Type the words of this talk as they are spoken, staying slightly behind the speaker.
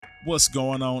What's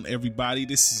going on, everybody?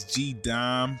 This is G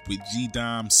Dime with G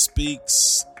Dime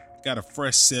Speaks. Got a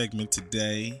fresh segment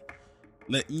today,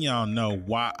 letting y'all know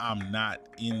why I'm not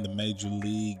in the Major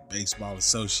League Baseball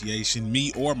Association,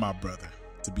 me or my brother,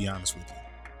 to be honest with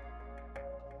you.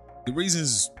 The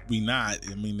reasons we not,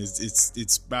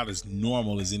 it's about as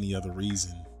normal as any other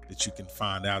reason that you can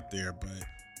find out there. But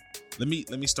let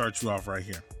me start you off right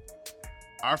here.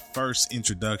 Our first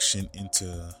introduction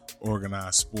into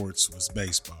organized sports was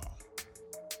baseball.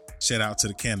 Shout out to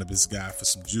the cannabis guy for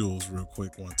some jewels real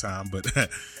quick one time. But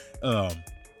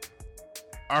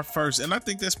our first, and I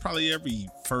think that's probably every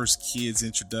first kid's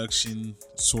introduction,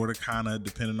 sort of kind of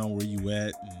depending on where you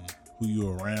at and who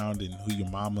you're around and who your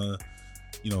mama,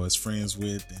 is friends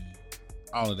with and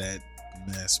all of that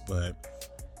mess.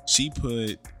 But she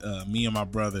put me and my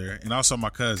brother and also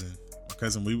my cousin,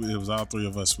 it was all three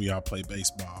of us. We all played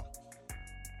baseball.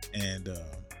 And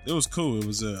it was cool. It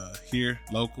was here,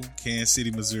 local, Kansas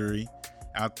City, Missouri,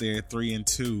 out there,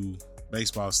 3-2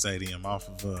 baseball stadium off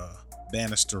of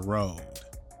Bannister Road,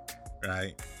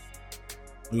 right?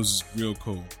 It was real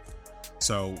cool.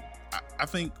 So I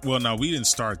think, we didn't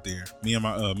start there. Me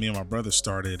and my brother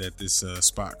started at this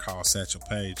spot called Satchel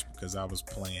Paige because I was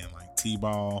playing like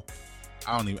T-ball.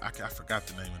 I forgot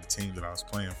the name of the team that I was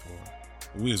playing for.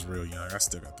 But we was real young. I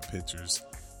still got the pictures.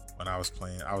 When I was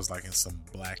playing, I was like in some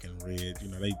black and red.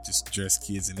 They just dress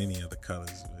kids in any other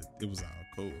colors, but it was all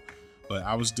cool. But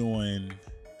I was doing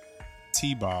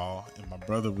T-ball, and my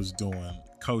brother was doing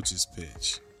coach's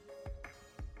pitch,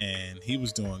 and he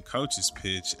was doing coach's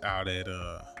pitch out at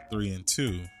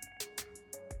 3-2,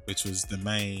 which was the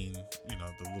main, the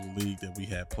little league that we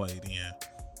had played in,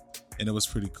 and it was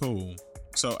pretty cool.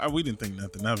 So we didn't think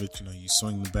nothing of it. You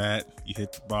swing the bat, you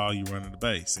hit the ball, you run to the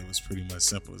base. It was pretty much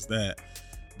simple as that.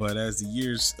 But as the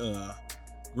years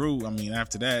grew,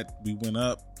 after that, we went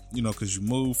up, because you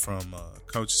move from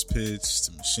coach's pitch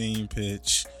to machine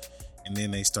pitch, and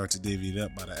then they start to divvy it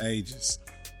up by the ages.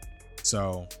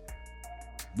 So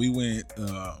we went,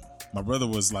 my brother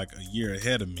was like a year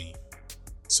ahead of me.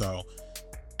 So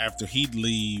after he'd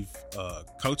leave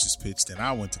coach's pitch, then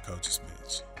I went to coach's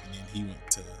pitch, and then he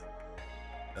went to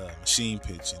machine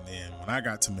pitch. And then when I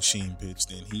got to machine pitch,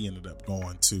 then he ended up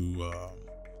going to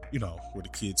where the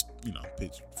kids,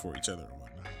 pitch for each other or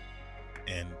whatnot.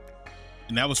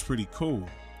 And that was pretty cool.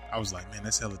 I was like, man,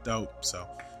 that's hella dope. So,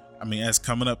 as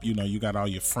coming up, you got all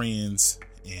your friends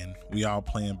and we all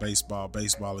playing baseball.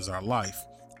 Baseball is our life.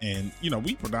 And,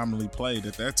 we predominantly played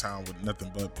at that time with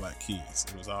nothing but black kids.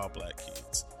 It was all black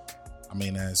kids.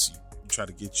 As you try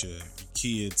to get your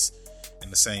kids in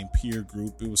the same peer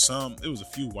group, it was a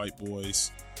few white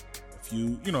boys, a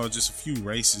few, just a few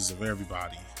races of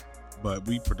everybody. But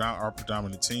our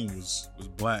predominant team was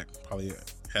black. Probably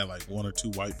had like one or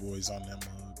two white boys on that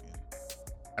mug. And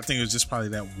I think it was just probably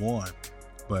that one.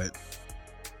 But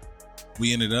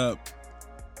we ended up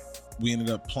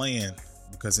playing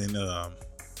because in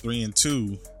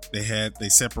 3-2 they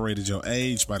separated your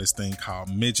age by this thing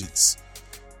called midgets,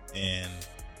 and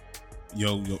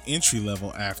your entry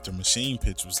level after machine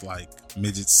pitch was like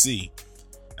midget C,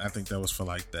 and I think that was for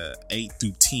like the 8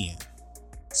 through 10.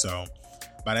 So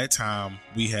by that time,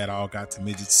 we had all got to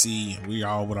midget C, and we were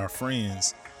all with our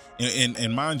friends.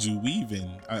 And mind you, me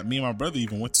and my brother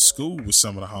even went to school with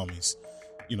some of the homies,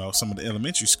 some of the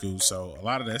elementary schools. So a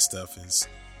lot of that stuff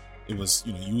you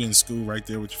in school right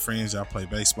there with your friends. Y'all play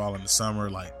baseball in the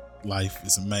summer. Like, life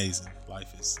is amazing.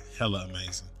 Life is hella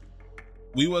amazing.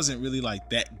 We wasn't really like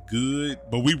that good,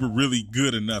 but we were really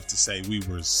good enough to say we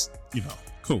was,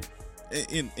 cool.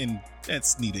 And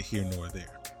that's neither here nor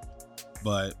there.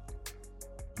 But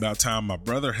about time my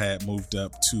brother had moved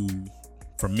up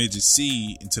from midget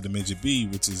C into the midget B,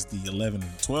 which is the 11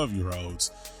 and 12 year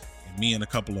olds, and me and a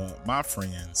couple of my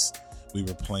friends, we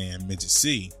were playing midget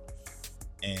C.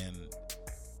 And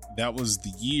that was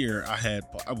the year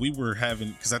we were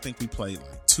having, because I think we played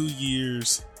like 2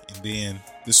 years, and then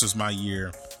this was my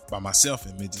year by myself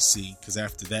in midget C, because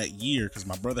after that year, because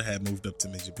my brother had moved up to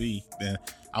midget B, then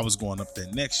I was going up there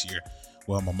next year.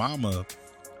 Well, my mama,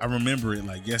 I remember it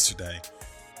like yesterday.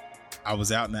 I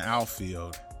was out in the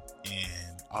outfield,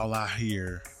 and all I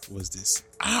hear was this,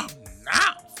 "Oh no,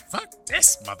 fuck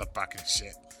this motherfucking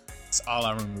shit." That's all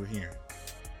I remember hearing.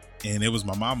 And it was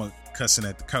my mama cussing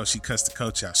at the coach. She cussed the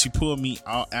coach out. She pulled me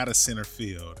out of center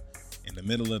field in the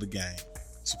middle of the game.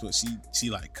 She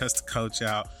like cussed the coach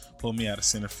out, pulled me out of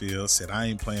center field, said I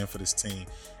ain't playing for this team.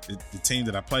 The team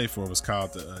that I played for was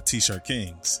called the T-shirt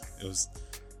Kings. It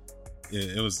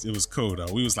was cool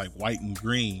though. We was like white and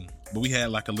green, but we had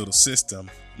like a little system,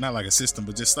 not like a system,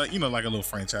 but just like, like a little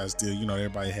franchise deal.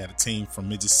 Everybody had a team from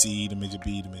midget C to midget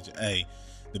B to midget A.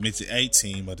 the midget A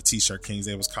team of the T-shirt Kings.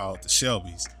 They was called the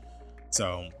Shelbys.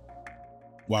 So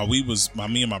while me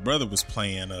and my brother was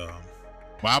playing,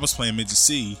 while I was playing midget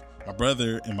C, my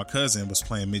brother and my cousin was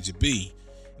playing midget B.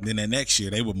 And then that next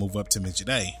year they would move up to midget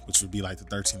A, which would be like the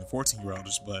 13 and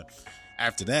 14-year-olders. But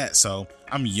after that, so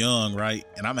I'm young, right?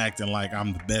 And I'm acting like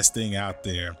I'm the best thing out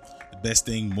there, the best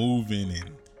thing moving,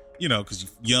 and because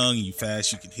you're young, you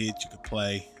fast, you can hit, you can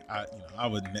play. I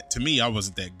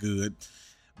wasn't that good,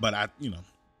 but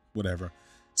whatever.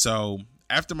 So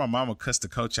after my mama cussed the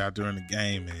coach out during the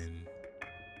game and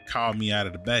called me out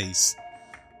of the base,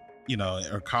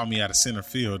 or called me out of center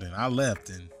field, and I left,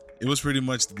 and it was pretty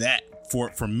much that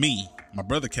for me. My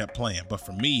brother kept playing, but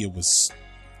for me,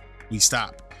 we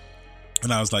stopped.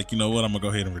 And I was like, you know what? I'm gonna go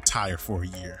ahead and retire for a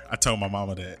year. I told my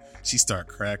mama that. She started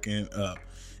cracking up,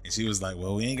 and she was like,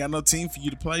 well, we ain't got no team for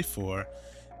you to play for.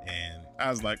 And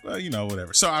I was like, well,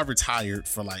 whatever. So I retired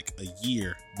for like a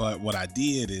year. But what I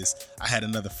did is I had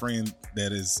another friend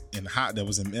that was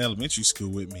in elementary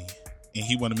school with me, and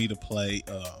he wanted me to play,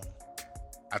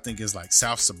 I think it's like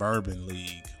South Suburban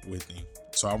League with him.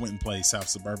 So I went and played South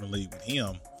Suburban League with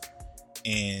him.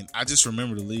 And I just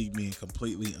remember the league being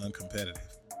completely uncompetitive.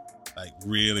 Like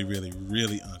really, really,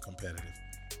 really uncompetitive.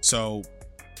 So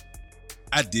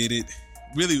I did it.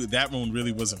 Really, that one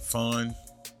really wasn't fun.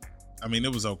 I mean,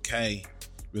 it was okay.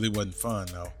 Really wasn't fun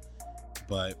though.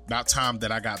 But about time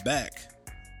that I got back,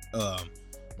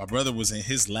 my brother was in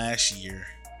his last year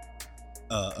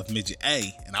of midget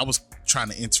A, and I was trying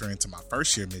to enter into my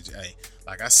first year midget A.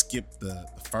 Like I skipped the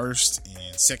first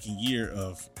and second year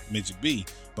of midget B,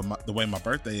 but the way my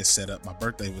birthday is set up, my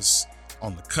birthday was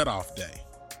on the cutoff day.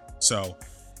 So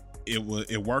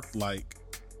it worked like,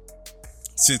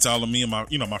 since all of me and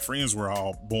my friends were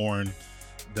all born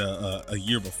a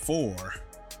year before,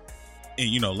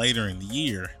 and later in the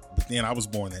year, but then I was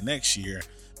born the next year,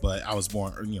 but I was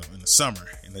born in the summer,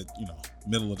 in the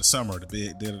middle of the summer,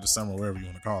 the dead of the summer, whatever you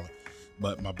want to call it.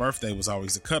 But my birthday was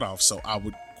always the cutoff, so I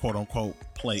would quote unquote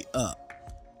play up,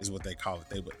 is what they call it.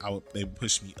 They would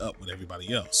push me up with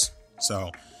everybody else. So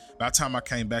by the time I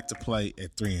came back to play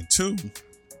at 3 and 2,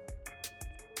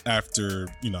 after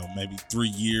maybe 3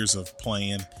 years of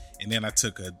playing, and then I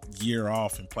took a year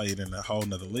off and played in a whole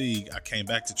nother league, I came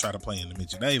back to try to play in the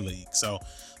midget A league. So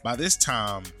by this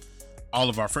time, all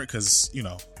of our friends, because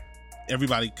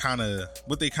everybody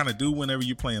what they do whenever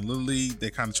you're playing little league, they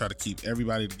kind of try to keep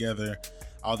everybody together,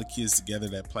 all the kids together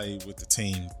that played with the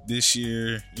team this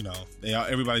year.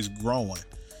 Everybody's growing.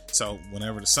 So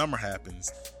whenever the summer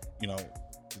happens,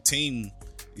 the team,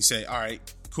 you say, all right,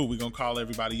 cool, we're gonna call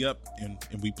everybody up and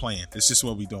we playing. It's just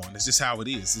what we doing. It's just how it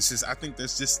is. I think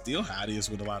that's just still how it is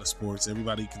with a lot of sports.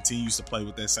 Everybody continues to play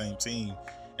with that same team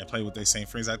and play with their same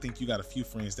friends. I think you got a few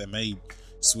friends that may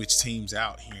switch teams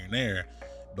out here and there,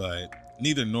 but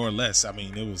neither nor less. I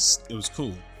mean, it was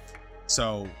cool.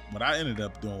 So what I ended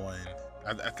up doing,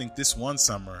 I think this one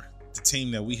summer, the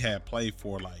team that we had played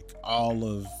for like all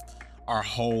of our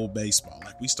whole baseball,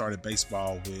 like we started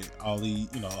baseball with all the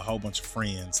a whole bunch of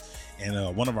friends,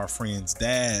 and one of our friends'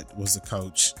 dad was the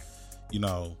coach.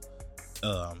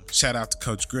 Shout out to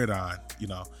Coach Gridiron.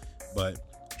 But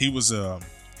he was a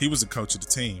coach of the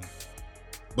team.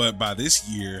 But by this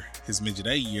year, his midget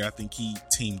A year, I think he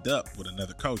teamed up with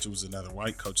another coach. It was another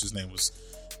white coach. His name was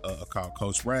called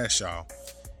Coach Bradshaw,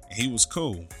 and he was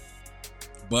cool.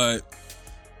 But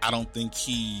I think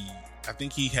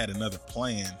he had another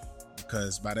plan,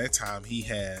 because by that time he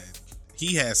had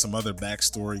some other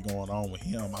backstory going on with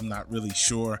him. I'm not really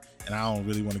sure, and I don't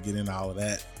really want to get into all of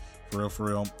that for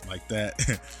real like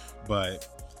that. But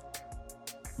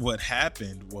what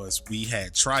happened was we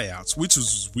had tryouts, which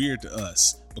was weird to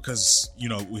us, because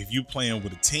if you playing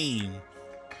with a team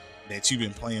that you've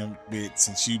been playing with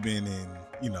since you've been in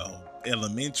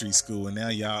elementary school, and now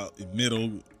y'all in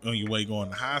middle, on your way going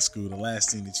to high school, the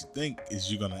last thing that you think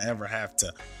is you're gonna ever have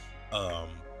to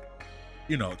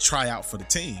try out for the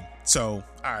team. So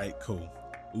all right, cool,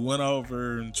 we went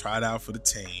over and tried out for the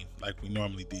team like we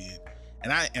normally did,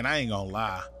 and I ain't gonna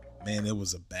lie, man, it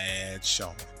was a bad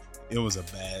showing.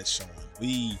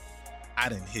 I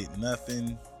didn't hit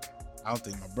nothing. I don't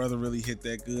think my brother really hit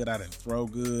that good. I didn't throw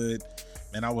good,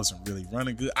 man. I wasn't really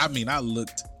running good. I mean, I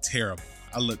looked terrible.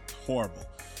 I looked horrible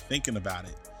thinking about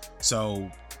it. So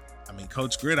I mean,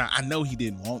 Coach Gridiron, I know he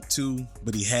didn't want to,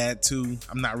 but he had to.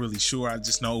 I'm not really sure. I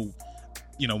just know,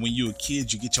 when you're a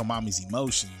kid, you get your mommy's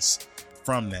emotions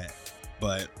from that.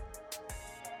 But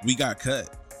we got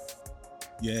cut.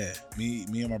 Yeah, me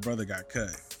and my brother got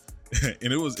cut.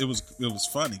 And it was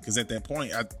funny, because at that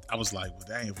point I was like, well,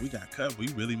 dang, if we got cut, we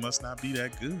really must not be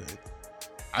that good.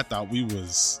 I thought we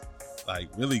was like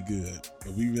really good.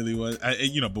 But we really was,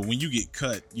 but when you get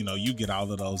cut, you get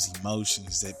all of those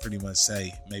emotions that pretty much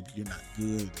say maybe you're not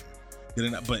good or good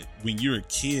enough. But when you're a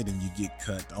kid and you get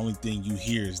cut, the only thing you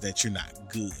hear is that you're not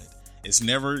good. It's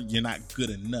never you're not good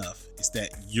enough. It's that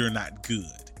you're not good.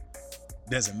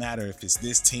 Doesn't matter if it's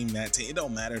this team, that team. It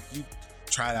don't matter if you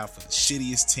tried out for the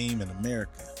shittiest team in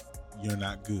America. You're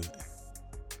not good.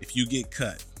 If you get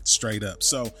cut, straight up.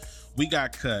 So we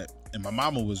got cut, and my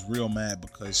mama was real mad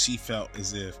because she felt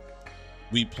as if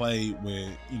we played with,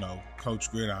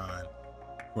 Coach Gridiron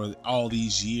for all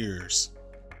these years,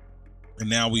 and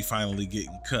now we finally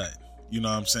getting cut. You know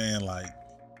what I'm saying? Like,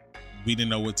 we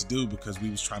didn't know what to do because we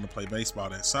was trying to play baseball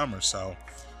that summer. So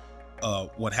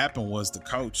what happened was the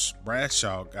coach,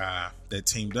 Bradshaw guy that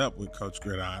teamed up with Coach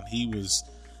Gridiron,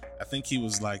 I think he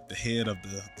was like the head of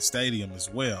the stadium as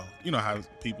well. You know how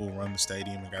people run the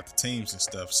stadium and got the teams and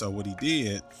stuff. So what he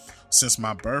did, since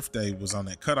my birthday was on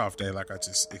that cutoff day, like I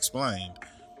just explained,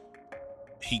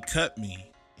 he cut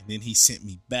me and then he sent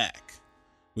me back,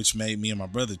 which made me and my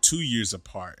brother 2 years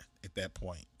apart at that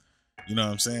point. You know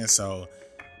what I'm saying? So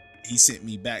he sent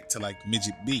me back to like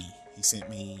midget B. He sent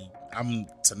me, I'm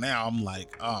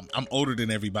older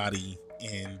than everybody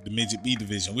in the midget B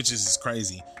division, which is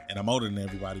crazy. And I'm older than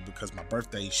everybody because my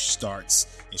birthday starts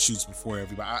and shoots before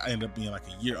everybody. I end up being like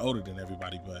a year older than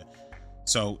everybody. But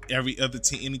so every other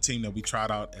team, any team that we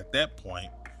tried out at that point,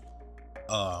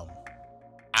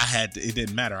 it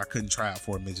didn't matter. I couldn't try out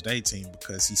for a midget A team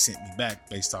because he sent me back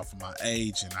based off of my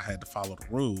age and I had to follow the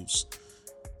rules.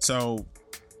 So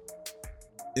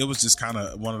it was just kind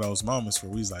of one of those moments where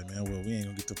we was like, man, well, we ain't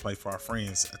gonna get to play for our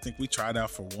friends. I think we tried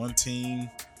out for one team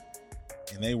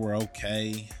and they were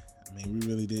okay. I mean, we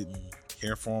really didn't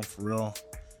care for them for real.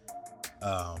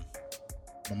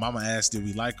 My mama asked, did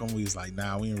we like them? We was like,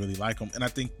 nah, we didn't really like them. And I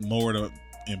think more the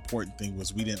important thing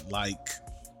was we didn't like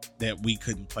that we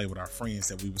couldn't play with our friends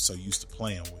that we were so used to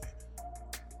playing with.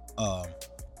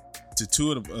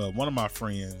 One of my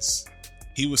friends,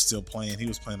 he was still playing. He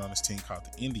was playing on this team called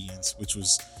the Indians, which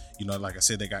was, like I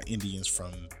said, they got Indians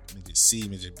from midget C,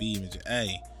 midget B, midget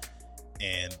A.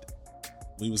 And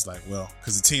we was like, well,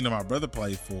 because the team that my brother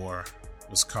played for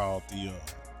was called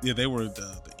they were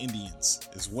the Indians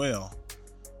as well.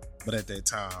 But at that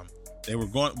time, they were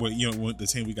going, the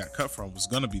team we got cut from was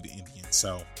going to be the Indians.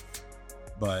 So,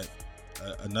 but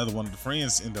another one of the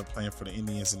friends ended up playing for the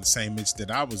Indians in the same midget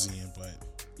that I was in. But,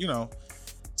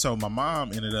 so my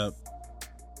mom ended up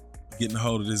getting a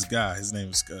hold of this guy. His name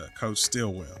was Coach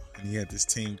Stillwell, and he had this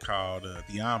team called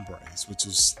the Hombres, which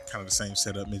was kind of the same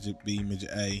setup, midget B,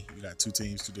 midget A. You got two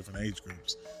teams, two different age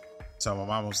groups. So my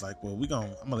mom was like, well, I'm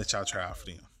gonna let y'all try out for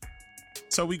them.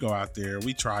 So we go out there,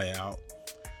 we try out.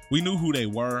 We knew who they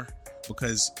were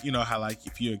because you know how, like,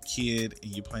 if you're a kid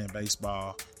and you're playing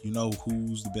baseball, you know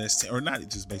who's the best team, or not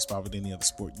just baseball, but any other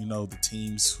sport. You know the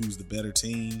teams, who's the better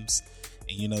teams,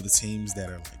 and you know the teams that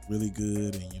are like really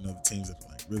good, and you know the teams that are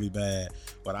like really bad.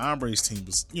 But the Hombres team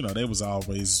was, they was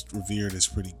always revered as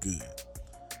pretty good.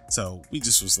 So we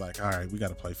just was like, all right, we got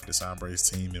to play for this Hombres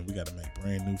team, and we got to make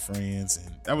brand new friends.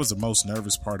 And that was the most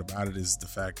nervous part about it, is the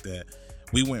fact that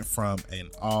we went from an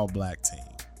all black team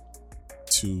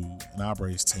to an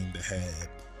Hombres team that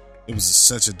it was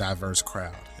such a diverse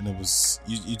crowd, and it was,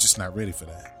 you're just not ready for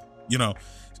that,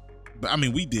 But I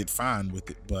mean, we did fine with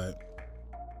it, but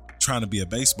trying to be a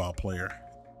baseball player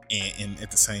and at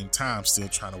the same time still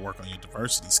trying to work on your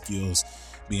diversity skills,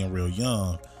 being real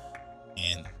young,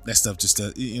 and that stuff just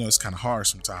it's kind of hard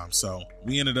sometimes. So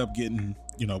we ended up getting,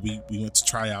 we went to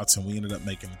tryouts and we ended up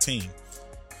making a team.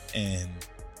 And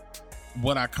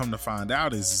what I come to find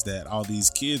out is that all these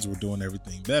kids were doing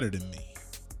everything better than me,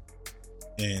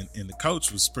 and the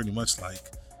coach was pretty much like,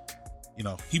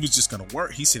 he was just gonna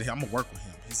work. He said, hey, I'm gonna work with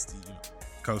him.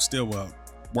 Coach Stillwell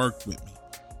worked with me.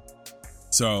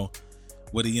 So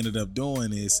what he ended up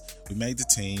doing is we made the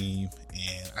team,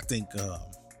 and I think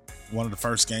one of the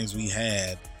first games we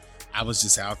had, I was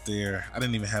just out there. I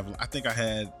didn't even have, I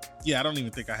don't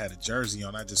even think I had a jersey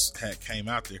on. I just came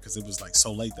out there because it was like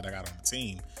so late that I got on the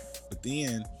team. But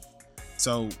then,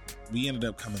 so we ended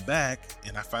up coming back,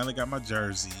 and I finally got my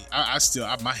jersey.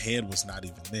 My head was not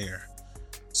even there.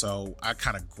 So I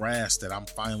kind of grasped that I'm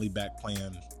finally back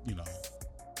playing,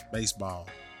 baseball.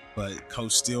 But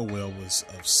Coach Stillwell was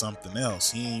of something else.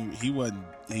 He wasn't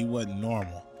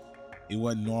normal. He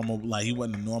wasn't normal. Like, he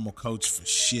wasn't a normal coach for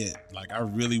shit. Like,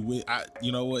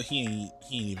 you know what? He ain't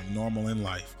even normal in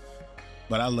life.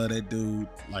 But I love that dude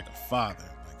like a father,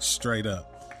 like straight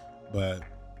up. But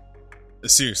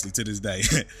seriously, to this day.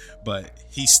 But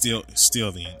he's still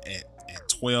then at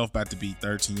 12, about to be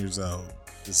 13 years old.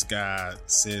 This guy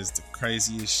says the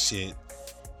craziest shit.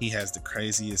 He has the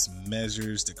craziest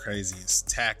measures, the craziest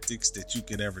tactics that you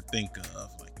could ever think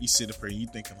of. Like, you sit up here and you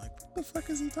thinking like, what the fuck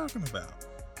is he talking about?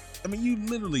 I mean, you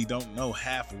literally don't know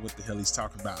half of what the hell he's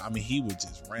talking about. I mean, he would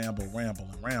just ramble.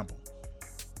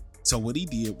 So what he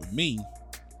did with me,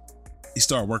 he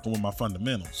started working with my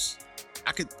fundamentals.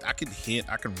 I could hit,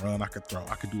 I can run, I could throw,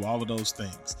 I could do all of those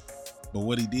things. But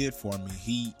what he did for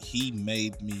me, he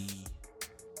made me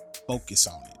focus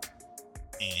on it.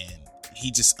 And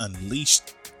he just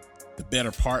unleashed the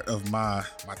better part of my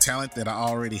talent that I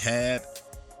already had.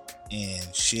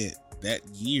 And shit, that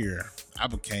year I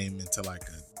became into like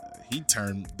he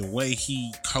turned the way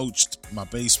he coached my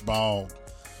baseball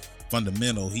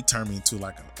fundamental, he turned me into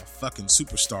like a fucking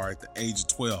superstar at the age of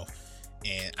 12.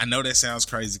 And I know that sounds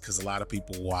crazy because a lot of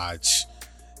people watch,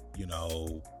 you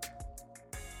know,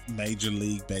 Major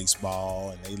League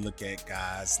Baseball and they look at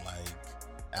guys like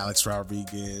Alex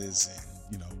Rodriguez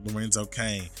and, you know, Lorenzo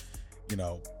Cain, you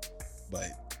know, but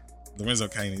Lorenzo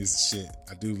Cain is the shit.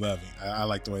 I do love him. I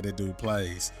like the way that dude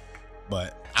plays.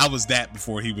 But I was that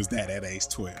before he was that at age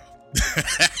 12.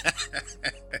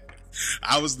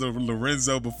 I was the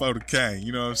Lorenzo before the Cain,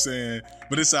 you know what I'm saying?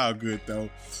 But it's all good though.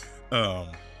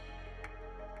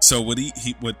 So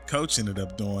what Coach ended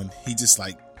up doing, he just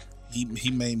like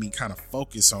he made me kind of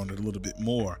focus on it a little bit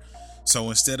more. So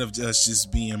instead of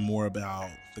just being more about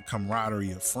the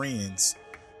camaraderie of friends,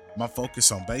 my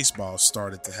focus on baseball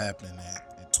started to happen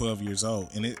at 12 years old,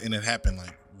 and it happened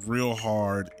like real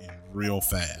hard and real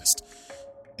fast.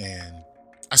 And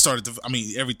I started to, I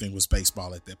mean, everything was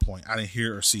baseball at that point. I didn't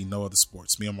hear or see no other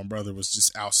sports. Me and my brother was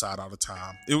just outside all the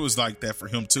time. It was like that for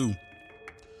him too,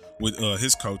 with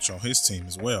his coach on his team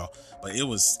as well. But it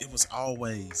was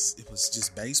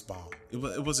just baseball.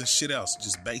 It wasn't shit else,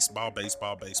 just baseball.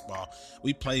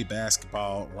 We played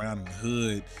basketball around in the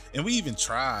hood, and we even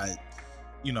tried,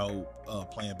 you know,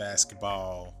 playing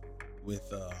basketball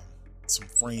with some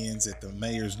friends at the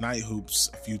Mayor's Night Hoops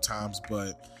a few times.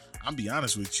 But I'll be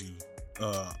honest with you,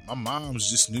 my moms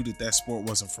just knew that sport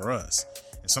wasn't for us.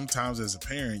 And sometimes as a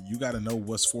parent, you got to know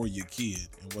what's for your kid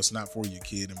and what's not for your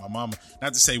kid. And my mama,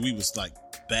 not to say we was like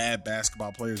bad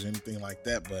basketball players or anything like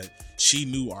that, but she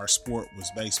knew our sport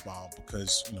was baseball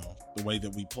because, you know, the way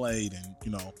that we played and, you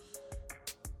know,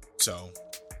 so,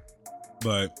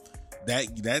 but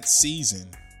that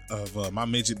season of my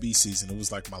midget B season, it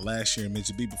was like my last year in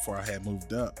midget B before I had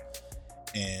moved up.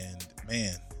 And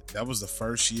man, that was the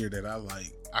first year that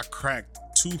I cracked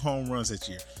 2 home runs that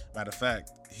year. Matter of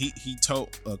fact, he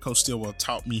told Coach Stillwell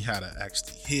taught me how to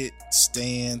actually hit,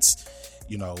 stance,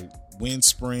 you know, wind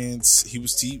sprints. He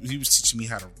was teaching me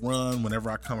how to run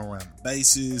whenever I come around the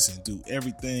bases and do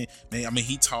everything. Man, I mean,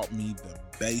 he taught me the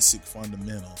basic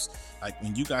fundamentals. Like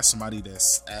when you got somebody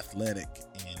that's athletic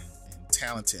and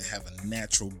talented, have a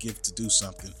natural gift to do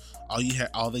something,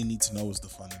 all they need to know is the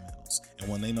fundamentals.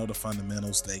 And when they know the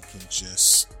fundamentals, they can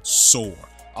just soar.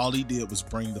 All he did was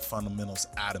bring the fundamentals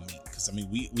out of me. Because, I mean,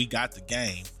 we got the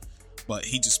game, but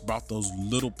he just brought those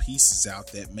little pieces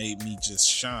out that made me just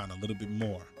shine a little bit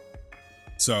more.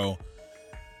 So,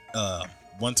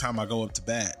 one time I go up to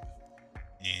bat,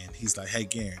 and he's like, hey,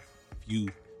 Garen, if you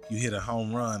hit a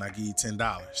home run, I give you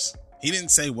 $10. He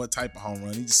didn't say what type of home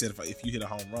run. He just said, if you hit a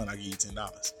home run, I give you $10.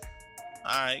 All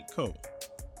right, cool.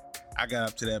 I got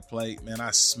up to that plate, man.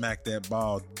 I smacked that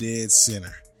ball dead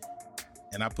center.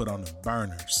 And I put on the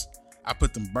burners. I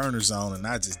put them burners on, and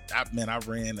I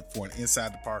ran for an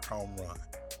inside the park home run.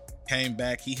 Came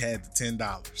back, he had the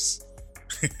 $10.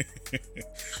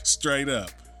 Straight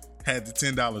up. Had the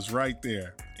 $10 right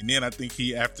there. And then I think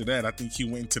he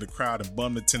went into the crowd and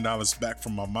bummed the $10 back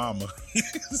from my mama.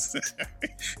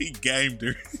 He gamed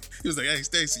her. He was like, hey,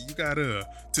 Stacy, you got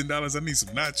 $10? I need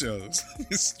some nachos.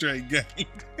 Straight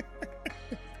gamed.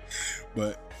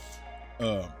 But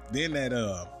then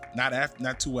that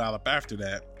not too while up after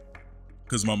that,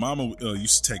 because my mama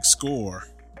used to take score.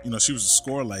 You know, she was a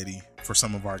score lady for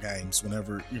some of our games.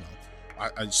 Whenever, you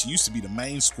know, she used to be the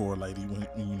main score lady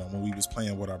when we was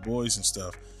playing with our boys and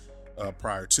stuff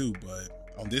prior to.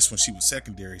 But on this one, she was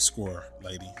secondary score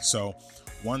lady. So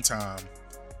one time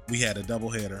we had a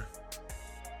doubleheader.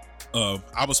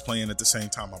 I was playing at the same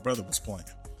time my brother was playing,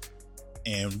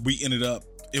 and we ended up.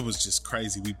 It was just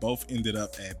crazy. We both ended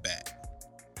up at bat,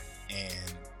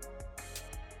 and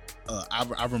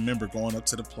I remember going up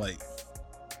to the plate,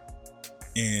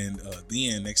 and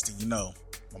then next thing you know,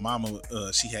 my mama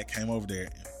she had came over there,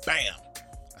 and bam,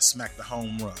 I smacked the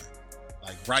home run.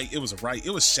 Like it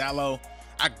was shallow.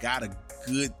 I got a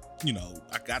good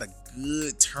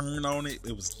turn on it.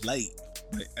 It was late,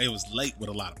 but it was late with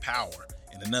a lot of power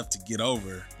and enough to get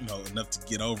over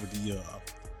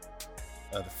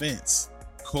the fence.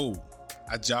 Cool.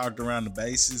 I jogged around the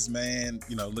bases, man,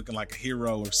 looking like a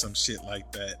hero or some shit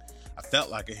like that. I felt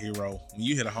like a hero. When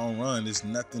you hit a home run, there's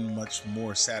nothing much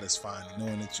more satisfying than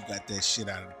knowing that you got that shit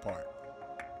out of the park.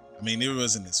 I mean, it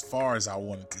wasn't as far as I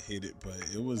wanted to hit it, but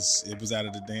it was out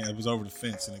of it was over the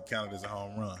fence and it counted as a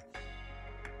home run.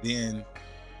 Then,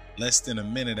 less than a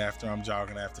minute after I'm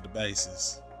jogging after the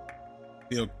bases,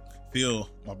 Phil,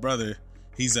 my brother,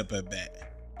 he's up at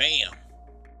bat. Bam!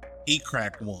 He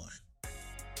cracked one.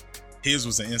 His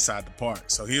was an inside the park,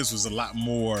 so his was a lot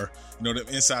more, the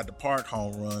inside the park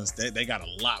home runs, they got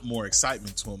a lot more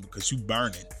excitement to them because you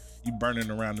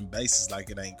burning around them bases like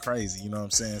it ain't crazy, you know what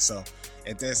I'm saying? So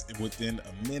within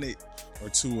a minute or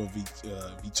two of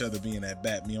each other being at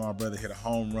bat, me and my brother hit a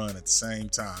home run at the same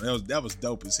time. That was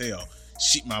dope as hell.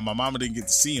 My mama didn't get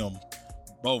to see them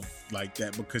both like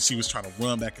that because she was trying to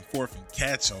run back and forth and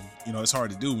catch them. It's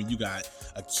hard to do when you got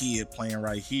a kid playing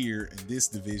right here in this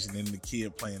division and the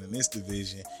kid playing in this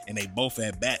division and they both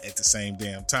at bat at the same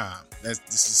damn time. This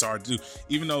is hard to do.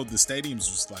 Even though the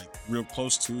stadiums was like real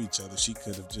close to each other, she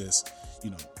could have just,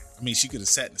 she could have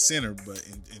sat in the center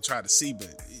and tried to see,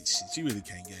 but she really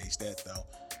can't gauge that though.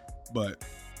 But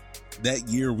that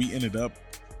year we ended up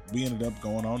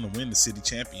going on to win the city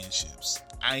championships.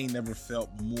 I ain't never felt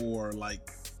more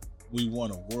like we won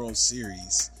a World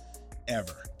Series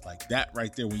ever. Like that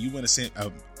right there. When you win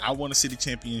I won a city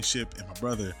championship and my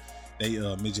brother, they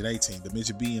midget 18, the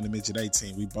midget B and the midget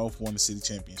 18, we both won the city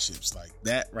championships. Like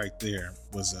that right there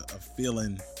was a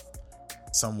feeling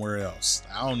somewhere else.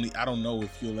 I don't know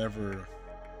if you'll ever,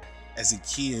 as a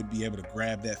kid, be able to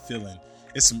grab that feeling.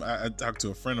 I talked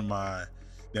to a friend of mine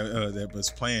that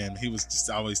was playing. He was just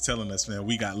always telling us, man,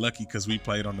 we got lucky because we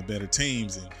played on the better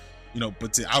teams, and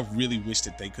I really wish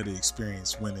that they could have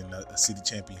experienced winning a city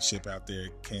championship out there,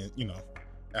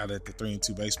 out at the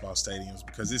 3-2 baseball stadiums,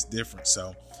 because it's different.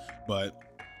 So, but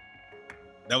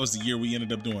that was the year we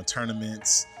ended up doing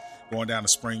tournaments, going down to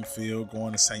Springfield,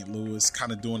 going to St. Louis,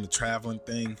 kind of doing the traveling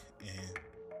thing,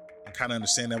 and kind of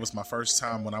understand that was my first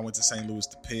time when I went to St. Louis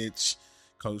to pitch.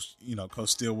 Coach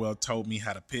Stillwell told me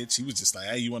how to pitch. He was just like,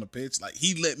 hey, you want to pitch? Like,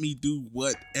 he let me do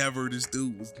whatever. This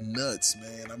dude was nuts,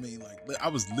 man. I mean, like, I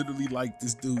was literally like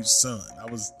this dude's son. I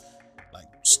was like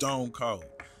stone cold.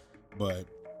 But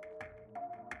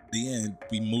then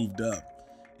we moved up.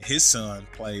 His son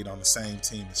played on the same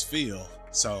team as Phil.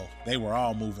 So they were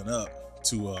all moving up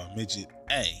to midget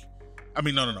A. I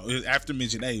mean, no. After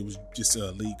midget A, it was just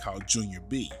a league called Junior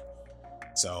B.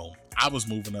 So I was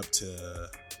moving up to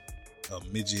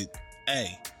midget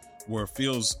A, where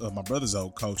Phil's my brother's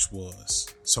old coach was.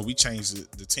 So we changed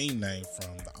the team name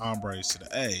from the Hombres to the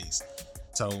A's.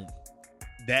 So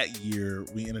that year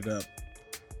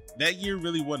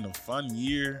really wasn't a fun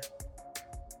year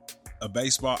of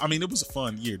baseball. I mean, it was a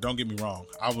fun year, don't get me wrong.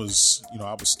 I was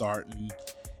starting,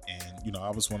 and I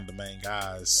was one of the main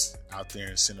guys out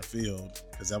there in center field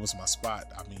because that was my spot.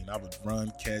 I mean, I would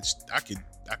run, catch. I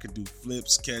could do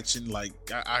flips, catching, like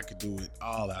I could do it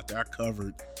all out there. I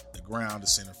covered the ground to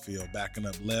center field, backing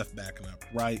up left, backing up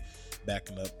right,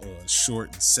 backing up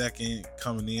short and second,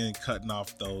 coming in, cutting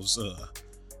off those,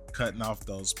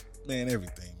 man,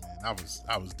 everything, man. I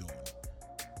was doing it.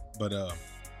 But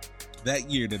that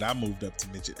year that I moved up to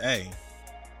midget A,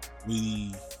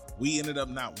 we ended up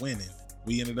not winning.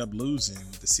 We ended up losing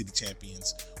the city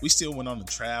champions. We still went on the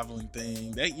traveling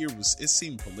thing. That year it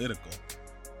seemed political.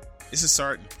 It's a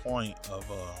certain point of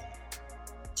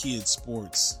kids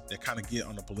sports that kind of get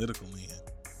on the political end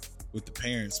with the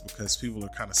parents, because people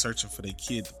are kind of searching for their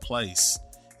kid to place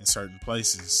in certain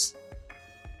places,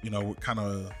 kind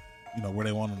of, where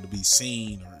they want them to be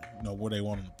seen, or, where they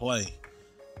want them to play.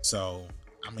 So,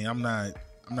 I mean, I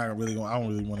don't really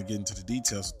want to get into the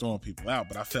details of throwing people out,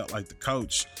 but I felt like the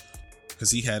coach, because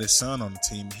he had his son on the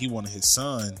team, he wanted his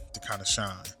son to kind of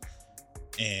shine.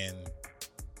 And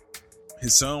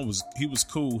his son was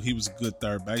cool. He was a good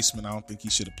third baseman. I don't think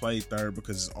he should have played third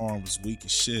because his arm was weak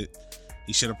as shit.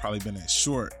 He should have probably been at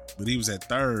short, but he was at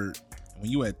third. And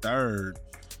when you at third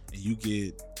and you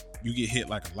get hit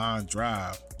like a line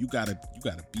drive, you gotta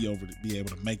be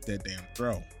able to make that damn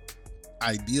throw.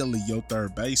 Ideally, your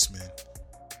third baseman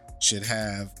should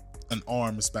have an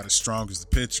arm that's about as strong as the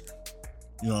pitcher.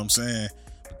 You know what I'm saying?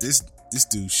 But this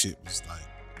dude's shit was like,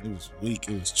 it was weak.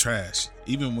 It was trash.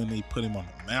 Even when they put him on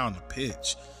the mound to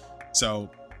pitch. So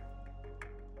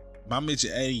my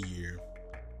midget A year,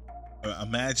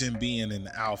 imagine being in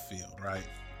the outfield, right?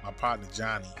 My partner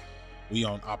Johnny, we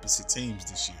on opposite teams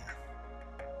this year.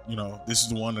 This is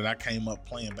the one that I came up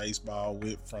playing baseball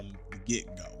with from the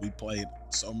get-go. We played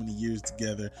so many years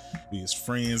together. We was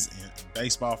friends and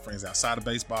baseball friends outside of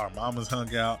baseball. Our mamas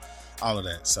hung out, all of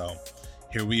that. So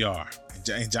here we are.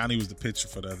 And Johnny was the pitcher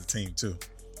for the other team too.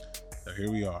 So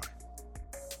here we are.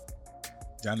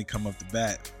 Johnny come up the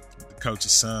bat with the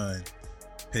coach's son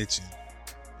pitching.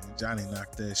 And Johnny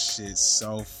knocked that shit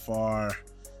so far.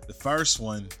 The first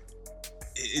one,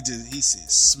 he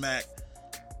said smack.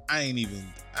 I ain't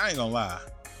gonna lie.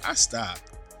 I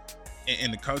stopped.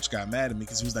 And the coach got mad at me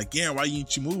because he was like, yeah, why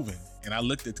ain't you moving? And I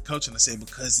looked at the coach and I said,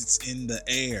 because it's in the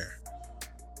air.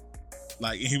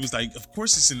 Like, and he was like, of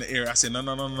course it's in the air. I said, no.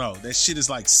 That shit is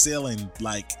like sailing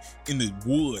like in the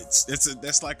woods.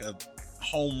 That's like a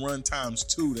home run times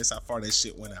 2. That's how far that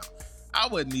shit went out. I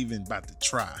wasn't even about to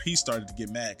try. He started to get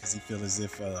mad because he felt as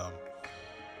if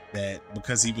that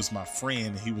because he was my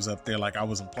friend, he was up there like I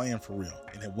wasn't playing for real.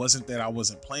 And it wasn't that I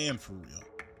wasn't playing for real.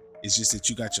 It's just that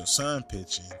you got your son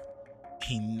pitching.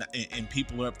 And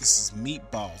people are up. This is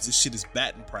meatballs. This shit is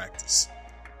batting practice.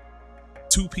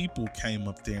 2 people came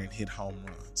up there and hit home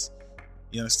runs.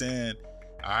 You understand?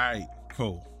 All right,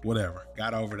 cool, whatever.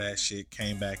 Got over that shit.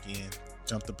 Came back in.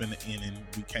 Jumped up in the inning.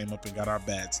 We came up and got our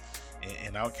bats.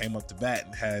 And I came up to bat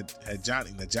and had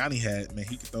Johnny. Now Johnny he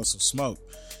could throw some smoke.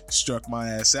 Struck my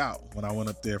ass out when I went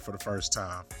up there for the first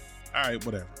time. All right,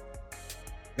 whatever.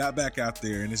 Got back out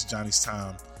there, and it's Johnny's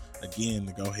time again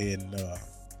to go ahead and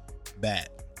bat.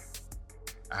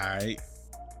 All right,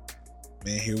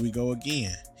 man, here we go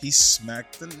again. He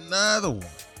smacked another one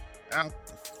out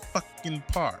the fucking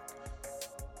park.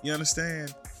 You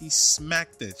understand? He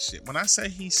smacked that shit. When I say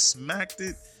he smacked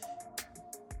it,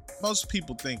 most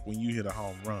people think when you hit a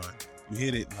home run, you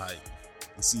hit it like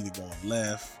it's either going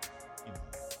left,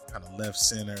 kind of left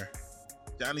center.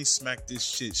 Johnny smacked this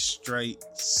shit straight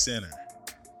center.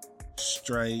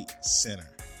 Straight center.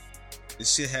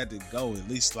 This shit had to go at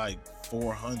least like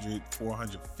 400,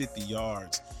 450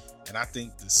 yards. And I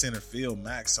think the center field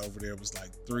max over there was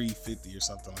like 350 or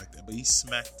something like that. But he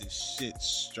smacked this shit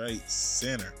straight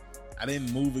center. I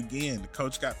didn't move again. The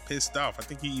coach got pissed off. I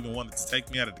think he even wanted to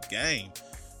take me out of the game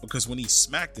because when he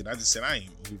smacked it, I just said, I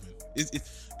ain't moving.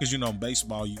 Because, in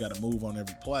baseball, you got to move on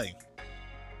every play.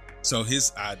 So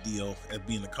his ideal of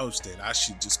being the coach that I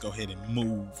should just go ahead and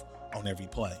move on every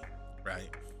play, right?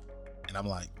 And I'm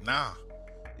like, nah.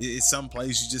 It's some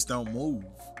plays you just don't move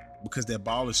because that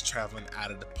ball is traveling out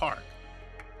of the park.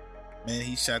 Man,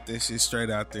 he shot that shit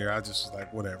straight out there. I just was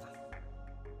like, whatever.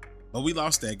 But we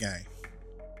lost that game.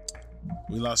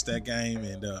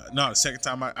 And the second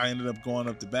time I ended up going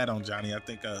up to bat on Johnny. I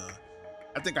think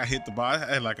I hit the ball. I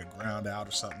had like a ground out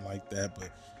or something like that. But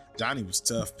Johnny was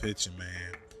tough pitching,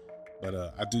 man. But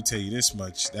I do tell you this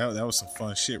much. That was some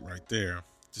fun shit right there.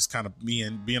 Just kind of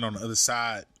being on the other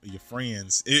side of your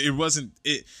friends. It wasn't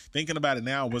thinking about it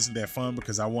now, it wasn't that fun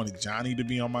because I wanted Johnny to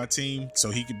be on my team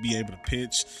so he could be able to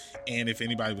pitch. And if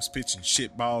anybody was pitching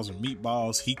shit balls or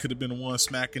meatballs, he could have been the one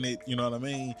smacking it. You know what I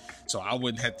mean? So I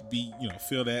wouldn't have to be,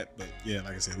 feel that. But yeah,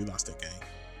 like I said, we lost that game.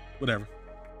 Whatever.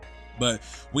 But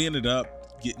we ended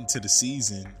up getting to the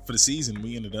season. For the season,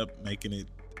 we ended up making it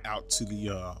out to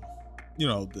the,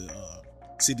 the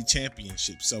city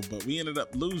championship. But we ended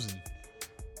up losing.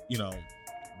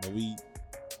 But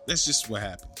that's just what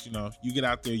happens. You get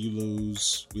out there, you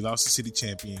lose. We lost the city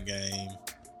champion game.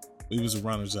 We was the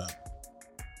runners up.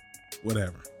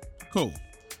 Whatever. Cool.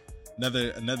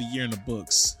 Another year in the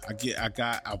books.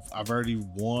 I've already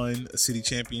won a city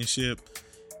championship,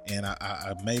 and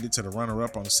I made it to the runner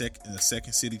up on the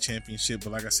second city championship.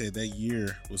 But like I said, that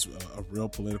year was a real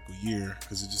political year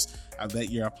because that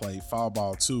year I played fall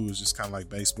ball too. It was just kind of like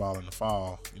baseball in the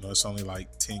fall. It's only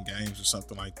like 10 games or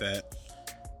something like that.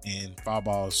 And fall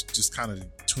balls just kind of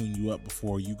tune you up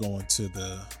before you go into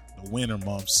the winter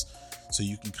months so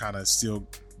you can kind of still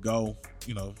go,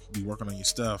 be working on your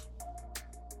stuff.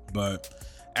 But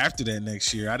after that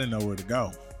next year, I didn't know where to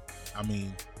go. I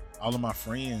mean, all of my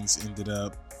friends ended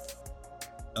up,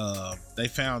 they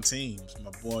found teams.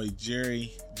 My boy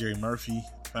Jerry Murphy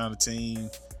found a team,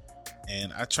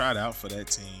 and I tried out for that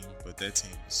team, but that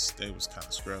team was kind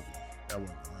of scrubby. That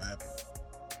wasn't gonna happen.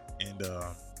 And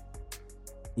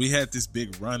we had this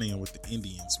big run-in with the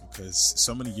Indians because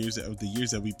so many years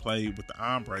that we played with the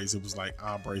Hombres, it was like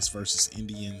Hombres versus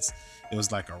Indians. It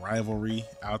was like a rivalry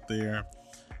out there,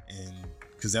 and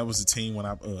because that was the team when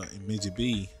I in Midget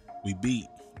B we beat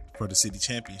for the city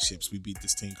championships. We beat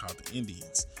this team called the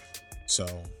Indians. So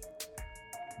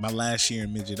my last year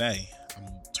in Midget A, I'm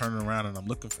turning around and I'm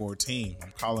looking for a team.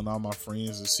 I'm calling all my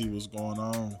friends to see what's going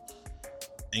on.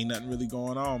 Ain't nothing really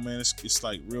going on, man. It's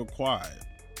like real quiet.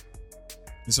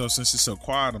 And so since it's so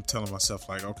quiet, I'm telling myself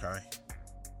like, okay,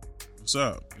 what's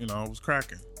up? What's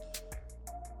cracking?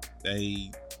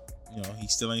 He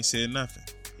still ain't said nothing.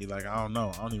 He like, I don't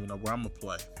know. I don't even know where I'm gonna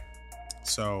play.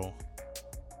 So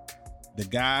The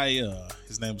guy,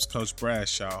 his name was Coach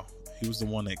Bradshaw. He was the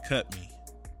one that cut me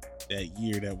that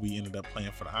year that we ended up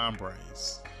playing for the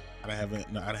Hombres. I'd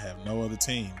have no other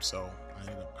team, so I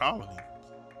ended up calling him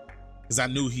because I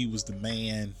knew he was the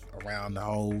man around the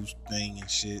whole thing and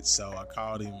shit. So I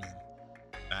called him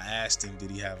and I asked him, did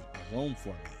he have a room for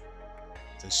me?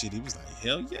 So shit, he was like,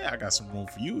 hell yeah, I got some room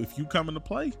for you. If you coming to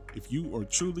play, if you are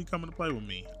truly coming to play with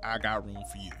me, I got room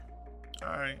for you.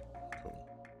 All right, cool.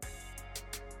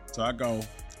 So I go,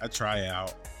 I try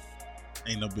out.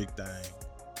 Ain't no big thing.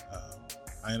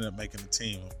 I ended up making the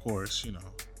team, of course, you know.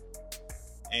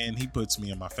 And he puts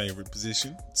me in my favorite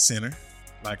position, center.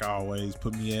 Like I always,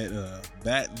 put me at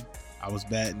batting. I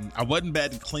wasn't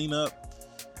batting cleanup.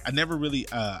 I never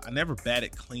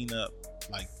batted cleanup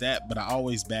like that, but I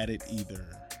always batted either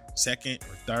second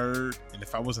or third. And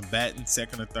if I wasn't batting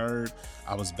second or third,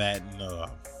 I was batting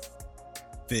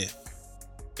fifth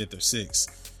or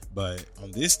sixth. But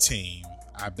on this team,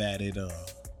 I batted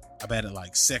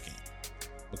like second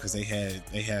because they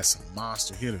had some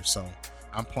monster hitters. So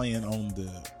I'm playing on the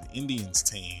Indians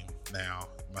team now,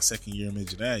 my second year in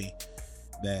Midget A,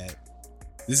 that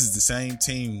this is the same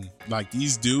team. Like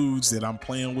these dudes that I'm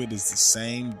playing with is the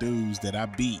same dudes that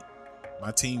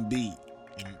my team beat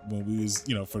when we was,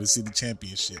 you know, for the city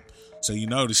championship. So you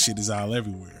know the shit is all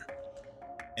everywhere.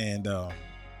 And I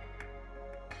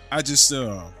was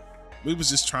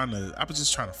just trying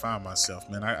to find myself,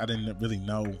 man. I didn't really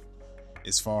know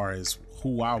as far as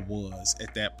who I was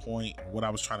at that point, what I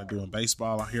was trying to do in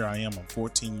baseball. Here I am, I'm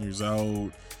 14 years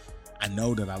old. I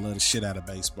know that I love the shit out of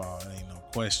baseball. It ain't no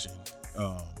question.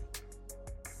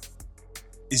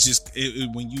 It's just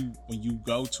when you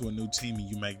go to a new team and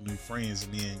you make new friends,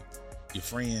 and then your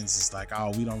friends is like,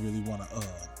 oh, we don't really want to,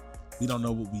 we don't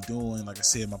know what we doing. Like I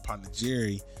said, my partner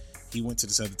Jerry, he went to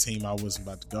this other team I wasn't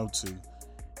about to go to,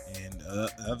 and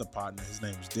the other partner, his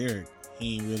name was Derek.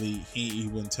 He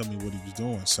wouldn't tell me what he was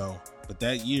doing. So, but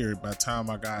that year, by the time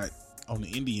I got on the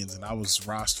Indians and I was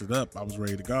rostered up, I was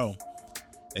ready to go.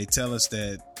 They tell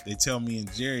me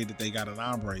and Jerry that they got an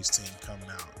Hombres team coming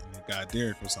out, and the guy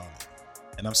Derek was on it.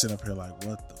 And I'm sitting up here like,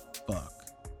 what the fuck?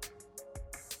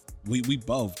 We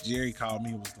both, Jerry called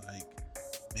me and was like,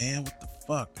 man, what the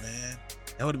fuck, man?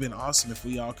 That would have been awesome if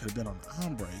we all could have been on the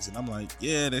Hombres. And I'm like,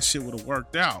 yeah, that shit would have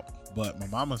worked out. But my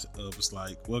mama was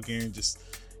like, well, Garen, just,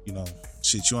 you know,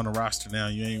 shit, you on the roster now.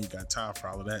 You ain't even got time for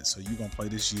all of that. So you gonna play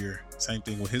this year. Same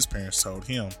thing what his parents told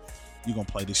him. You gonna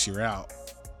play this year out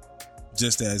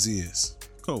just as is.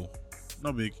 Cool.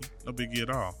 No biggie at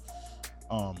all.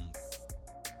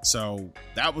 So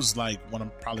that was like one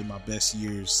of probably my best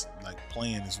years, like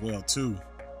playing as well too.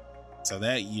 So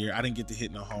that year I didn't get to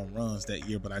hit no home runs that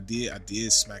year, but I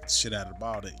did smack the shit out of the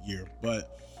ball that year.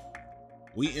 But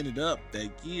we ended up that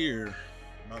year,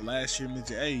 my last year in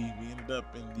Midget A, we ended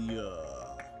up in the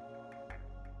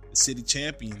city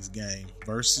champions game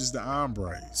versus the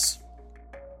Hombres.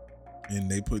 And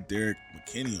they put Derek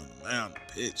McKinney on the mound to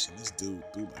pitch, and this dude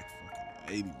threw like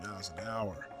fucking 80 miles an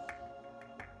hour.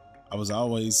 I was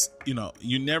always, you know,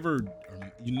 you never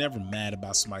mad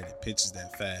about somebody that pitches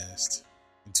that fast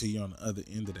until you're on the other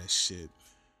end of that shit.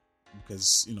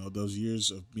 Because, you know, those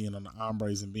years of being on the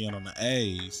Hombres and being on the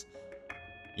A's,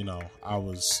 you know,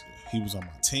 he was on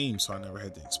my team, so I never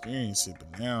had to experience it.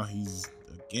 But now he's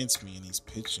against me and he's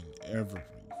pitching every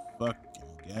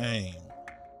fucking game.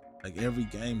 Like every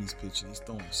game he's pitching, he's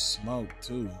throwing smoke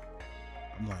too.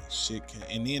 I'm like, shit.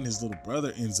 And then his little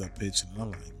brother ends up pitching, and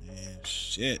I'm like, man,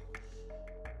 shit.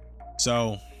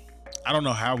 So I don't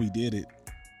know how we did it,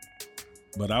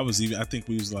 but I think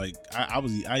we was like, I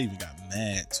even got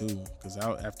mad too, because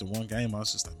after one game I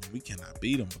was just like, man, we cannot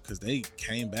beat them, because they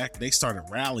came back, they started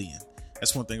rallying.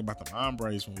 That's one thing about the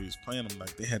Hombres when we was playing them,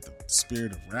 like they had the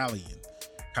spirit of rallying,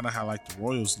 kind of how like the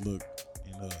Royals looked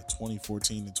in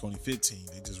 2014 and 2015.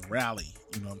 They just rally,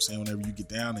 you know what I'm saying? Whenever you get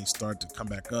down, they start to come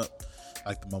back up,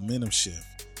 like the momentum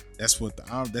shift. That's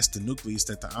the nucleus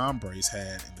that the Hombres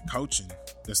had in the coaching.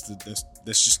 That's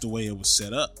just the way it was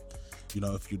set up. You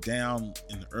know, if you're down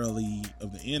in the early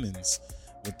of the innings,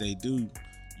 what they do, you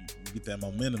get that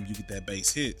momentum, you get that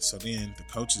base hit. So then the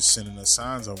coach is sending us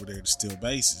signs over there to steal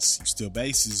bases. You steal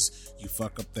bases, you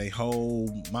fuck up their whole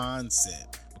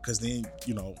mindset, because then,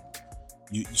 you know,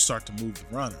 you start to move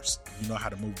the runners. You know how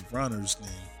to move the runners, then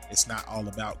it's not all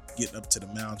about getting up to the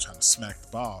mound trying to smack the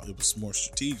ball. It was more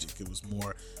strategic. It was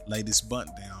more lay this bunt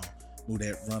down, move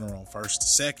that runner on first to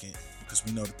second, because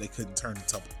we know that they couldn't turn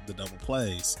the double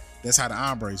plays. That's how the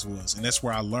Hombres was. And that's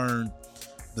where I learned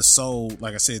the soul,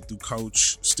 like I said, through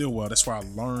Coach Stillwell. That's where I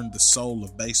learned the soul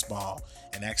of baseball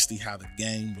and actually how the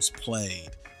game was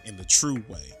played in the true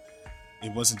way.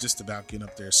 It wasn't just about getting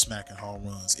up there smacking home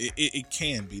runs. It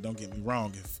can be, don't get me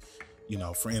wrong, if,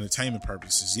 for entertainment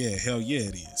purposes, yeah, hell yeah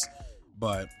it is.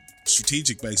 But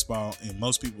strategic baseball, and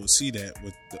most people will see that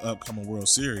with the upcoming World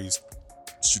Series,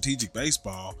 strategic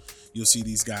baseball, you'll see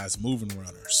these guys moving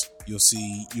runners. You'll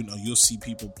see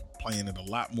people playing it a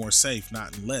lot more safe,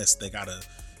 not unless they got a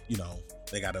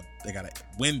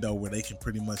window where they can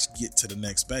pretty much get to the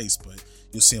next base, but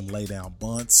you'll see them lay down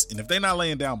bunts. And if they're not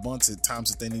laying down bunts at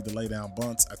times that they need to lay down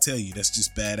bunts, I tell you, that's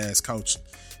just badass coaching.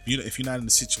 If you're not in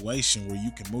a situation where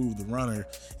you can move the runner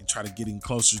and try to get him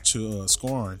closer to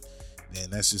scoring, then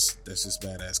that's just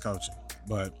badass coaching.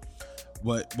 But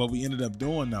what we ended up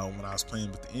doing though, when I was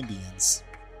playing with the Indians,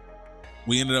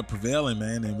 we ended up prevailing,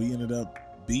 man, and we ended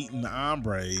up beating the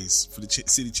Hombres for the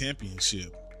city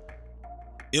championship.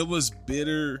 It was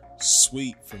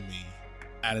bittersweet for me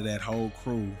out of that whole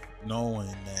crew,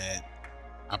 knowing that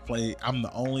I'm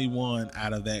the only one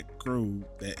out of that crew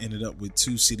that ended up with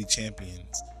 2 city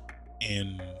champions.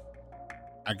 And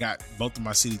I got both of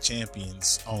my city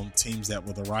champions on teams that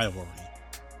were the rivalry.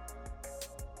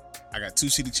 I got 2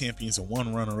 city champions and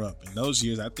 1 runner-up. In those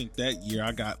years, I think that year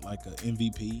I got like an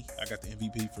MVP. I got the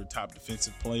MVP for top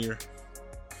defensive player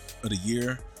of the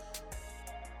year.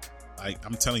 Like,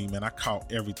 I'm telling you, man, I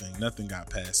caught everything. Nothing got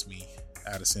past me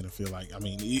out of center field. Like, I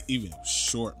mean, even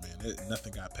short, man,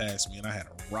 nothing got past me, and I had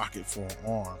a rocket for an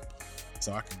arm,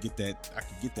 so I could get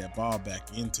that ball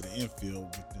back into the infield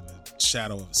within a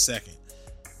shadow of a second.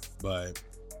 But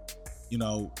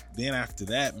then after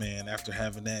that, man, after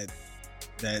having that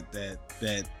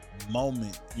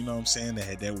moment, you know what I'm saying, that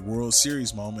had that World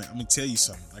Series moment. I'm gonna tell you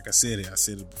something. Like I said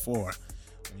it before.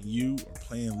 When you are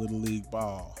playing Little League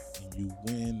ball and you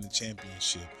win the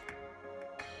championship,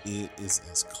 it is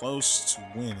as close to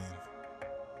winning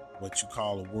what you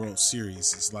call a World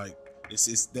Series. It's like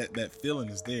it's that feeling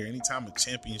is there. Anytime a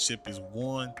championship is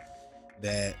won,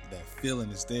 that feeling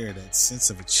is there. That sense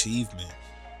of achievement,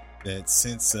 that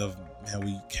sense of, man,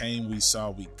 we came, we saw,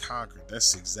 we conquered.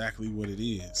 That's exactly what it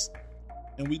is,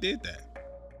 and we did that.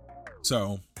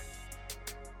 So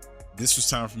this was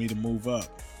time for me to move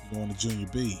up, going to Junior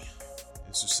B.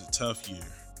 This was a tough year.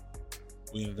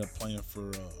 We ended up playing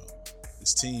for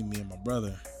this team, me and my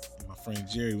brother and my friend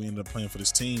Jerry. We ended up playing for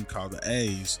this team called the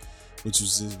A's, which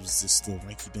was this little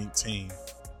rinky-dink team.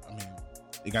 I mean,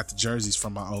 they got the jerseys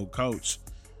from my old coach,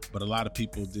 but a lot of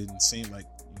people didn't seem like,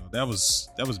 that was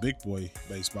big boy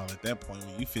baseball at that point.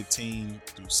 When you 15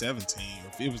 through 17, or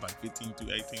if it was like 15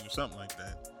 through 18 or something like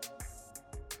that.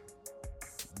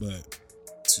 But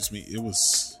excuse me, it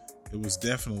was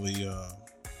definitely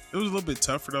it was a little bit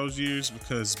tough for those years,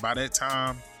 because by that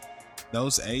time,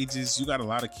 those ages, you got a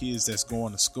lot of kids that's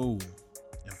going to school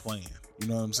and playing. You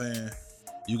know what I'm saying?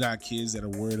 You got kids that are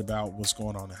worried about what's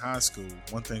going on in high school.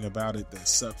 One thing about it that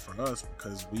sucked for us,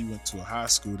 because we went to a high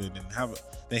school that didn't have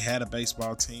they had a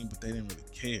baseball team, but they didn't really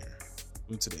care.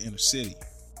 We went to the inner city.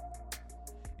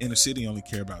 Inner city only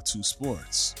care about 2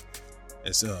 sports.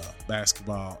 It's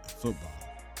basketball and football.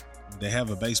 They have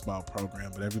a baseball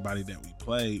program, but everybody that we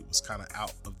played was kind of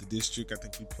out of the district. I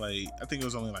think it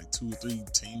was only like 2 or 3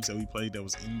 teams that we played that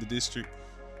was in the district.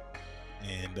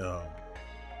 And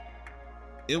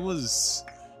it was,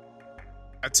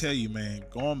 I tell you, man,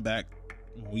 going back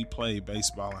when we played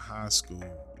baseball in high school,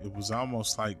 it was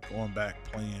almost like going back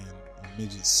playing in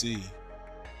Midget C,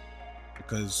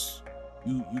 because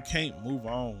you can't move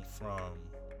on from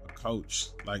a coach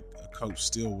like a Coach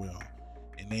Stillwell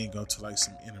and then go to like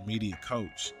some intermediate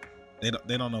coach. They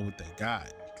don't know what they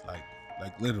got.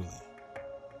 Like literally,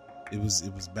 it was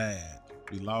bad.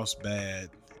 We lost bad,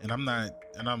 and I'm not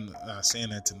saying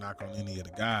that to knock on any of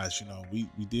the guys. We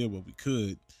did what we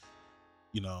could,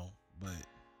 but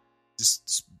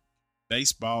just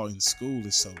baseball in school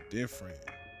is so different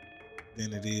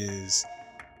than it is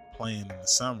playing in the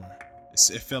summer.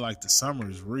 It felt like the summer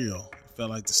is real. It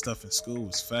felt like the stuff in school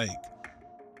was fake.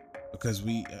 Because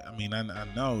I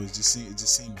know it just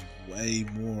seems way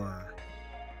more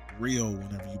real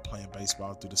whenever you playing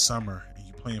baseball through the summer and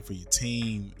you playing for your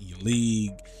team, your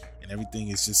league, and everything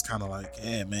is just kind of like,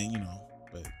 yeah, man,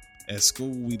 But at school,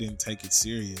 we didn't take it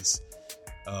serious.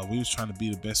 We was trying to be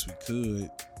the best we could,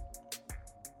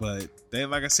 but they,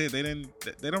 like I said, they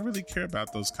don't really care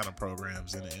about those kind of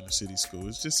programs in the inner city school.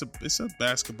 It's a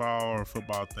basketball or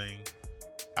football thing.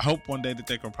 I hope one day that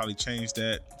they can probably change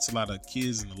that. It's a lot of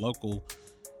kids in the local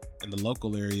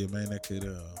area, man, that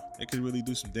could really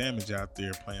do some damage out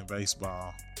there playing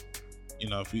baseball.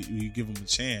 If you give them a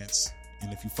chance,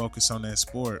 and if you focus on that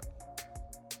sport.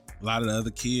 A lot of the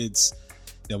other kids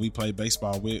that we played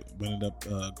baseball with ended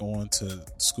up going to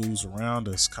schools around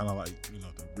us, kind of like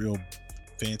the real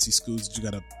fancy schools that you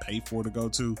gotta pay for to go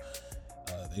to.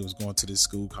 They was going to this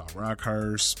school called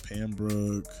Rockhurst,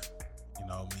 Pembroke,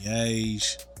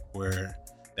 Miege, where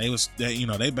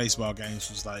they baseball games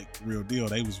was like real deal.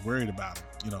 They was worried about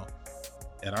them.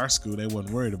 At our school, they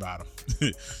wasn't worried about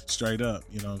them. Straight up,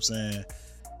 you know what I'm saying?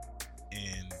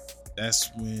 And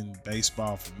that's when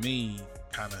baseball for me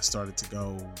kind of started to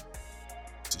go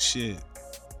to shit.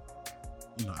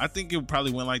 I think it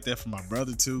probably went like that for my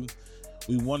brother too.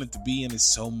 We wanted to be in it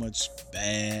so much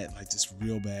bad, like just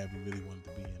real bad. We really wanted to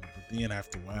be in it. But then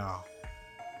after a while,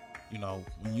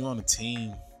 when you're on a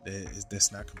team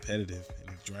that's not competitive and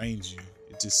it drains you,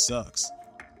 it just sucks.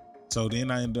 So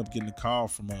then I ended up getting a call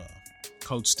from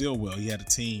Coach Stillwell. He had a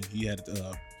team. He had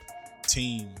a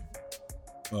team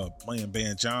playing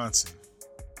Van Johnson.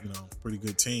 Pretty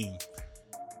good team.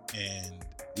 And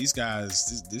these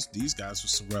guys, these guys were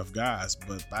some rough guys.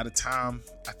 But by the time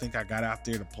I think I got out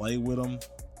there to play with them,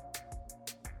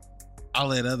 all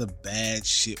that other bad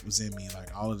shit was in me.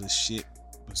 Like all of the shit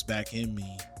was back in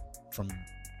me from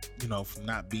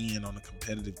not being on a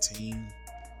competitive team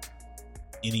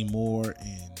anymore.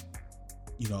 And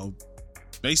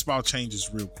baseball changes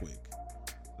real quick.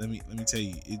 Let me tell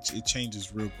you, it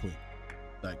changes real quick.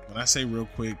 Like when I say real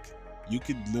quick, you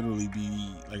could literally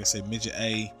be, like I said, midget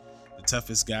A. The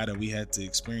toughest guy that we had to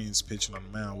experience pitching on the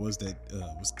mound was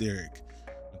Derek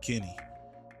McKinney.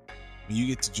 When you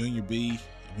get to junior B, and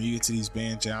when you get to these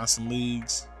Van Johnson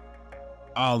leagues,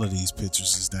 all of these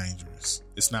pitchers is dangerous.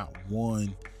 It's not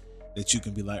one that you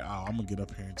can be like, oh, I'm gonna get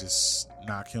up here and just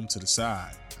knock him to the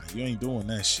side. Like, you ain't doing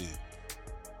that shit.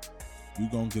 You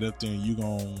gonna get up there and you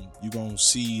gonna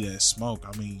see that smoke.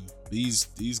 I mean, these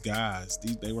guys,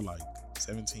 they were like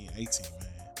 17, 18, man.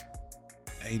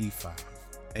 85.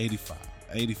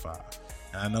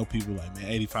 And I know people like, man,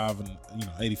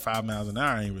 85 miles an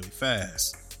hour ain't really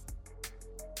fast.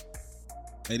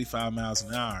 85 miles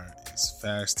an hour is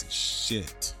fast as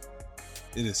shit.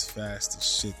 It is fast as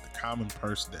shit. The common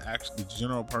person, the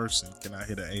general person cannot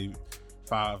hit an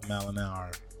 85 mile an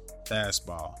hour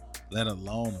fastball, let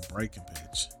alone a breaking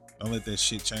pitch. Don't let that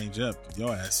shit change up.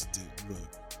 Your ass, look,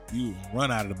 you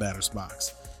run out of the batter's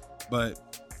box.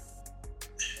 But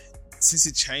since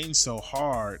it changed so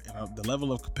hard, and the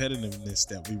level of competitiveness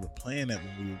that we were playing at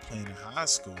when we were playing in high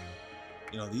school,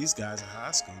 these guys in high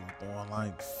school were throwing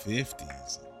like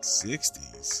 50s and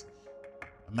 60s.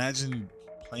 Imagine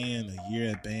playing a year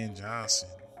at Van Johnson,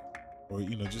 or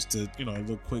just a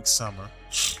little quick summer,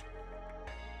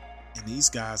 and these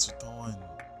guys are throwing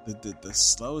the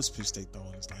slowest pitch they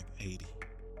throwing is like 80.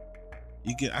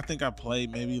 I think I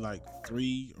played maybe like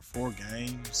 3 or 4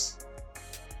 games,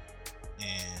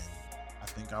 and I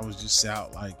think I was just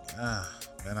out like,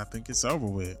 man, I think it's over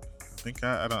with.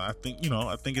 I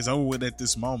think it's over with at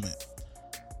this moment.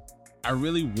 I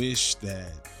really wish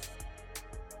that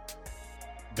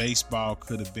baseball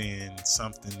could have been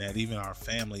something that even our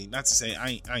family, not to say I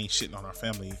ain't shitting on our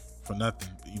family for nothing,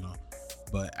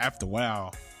 but after a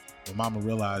while, when mama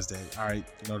realized that, all right,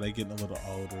 they getting a little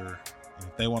older, and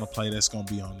if they want to play, that's going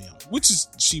to be on them,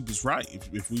 she was right.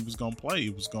 If we was going to play,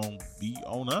 it was going to be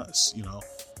on us,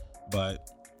 but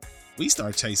we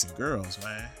started chasing girls,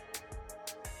 man.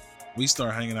 We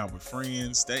started hanging out with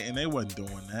friends, and they wasn't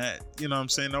doing that. You know what I'm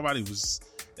saying?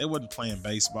 They wasn't playing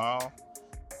baseball.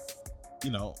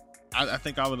 I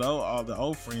think all the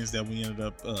old friends that we ended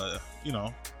up,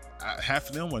 half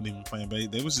of them wasn't even playing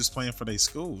baseball. They was just playing for their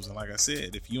schools. And like I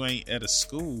said, if you ain't at a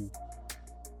school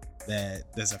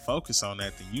that doesn't focus on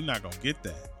that, then you're not gonna get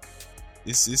that.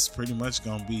 It's pretty much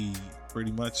gonna be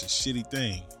pretty much a shitty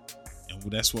thing, and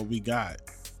that's what we got.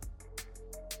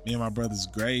 Me and my brother's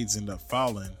grades ended up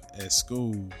falling at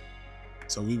school,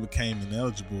 so we became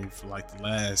ineligible for like the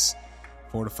last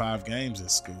 4 to 5 games at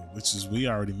school, which is, we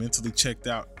already mentally checked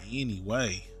out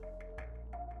anyway.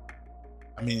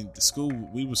 I mean, the school,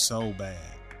 we was so bad.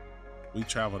 We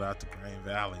traveled out to Green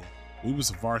Valley. We was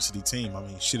a varsity team. I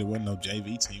mean, shit, it wasn't no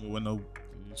JV team. It wasn't no,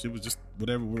 shit was just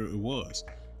whatever it was.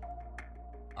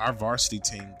 Our varsity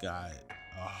team got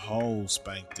a hole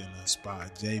spanked in us by a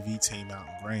JV team out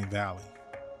in Green Valley.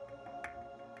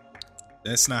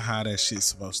 That's not how that shit's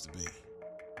supposed to be.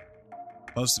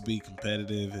 Supposed to be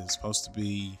competitive. It's supposed to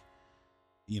be,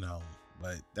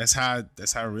 but that's how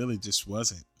it really just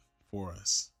wasn't for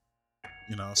us.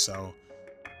 So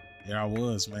there I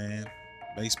was, man.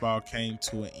 Baseball came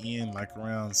to an end like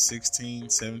around 16,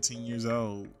 17 years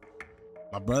old.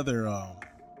 My brother,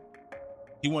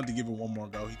 he wanted to give it one more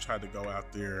go. He tried to go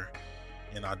out there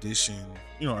and audition,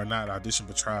 or not audition,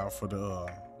 but try out for the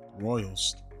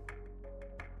Royals.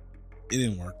 It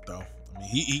didn't work though. I mean,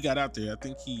 he got out there. I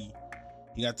think he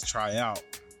got to try out,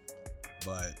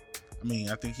 but I mean,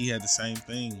 I think he had the same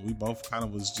thing. We both kind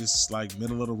of was just like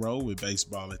middle of the road with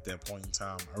baseball at that point in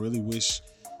time. I really wish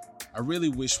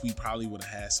we probably would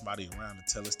have had somebody around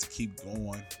to tell us to keep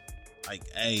going. Like,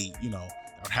 hey, you know,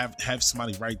 or have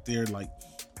somebody right there, like,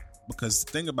 because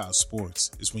the thing about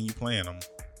sports is when you playing them,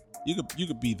 you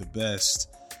could be the best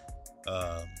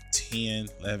 10,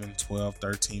 11, 12,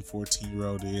 13,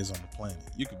 14-year-old there is on the planet.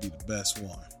 You could be the best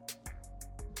one.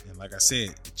 And like I said,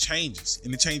 it changes,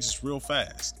 and it changes real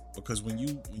fast, because when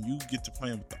you get to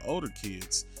playing with the older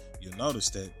kids, you'll notice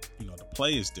that, you know, the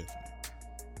play is different.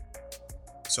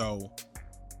 So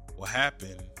what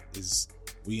happened is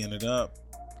we ended up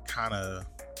kind of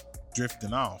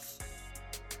drifting off.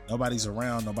 Nobody's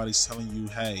around. Nobody's telling you,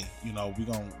 hey, you know, we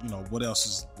gonna, you know, what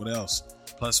else?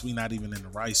 Plus, we not even in the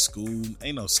right school.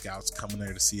 Ain't no scouts coming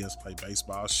there to see us play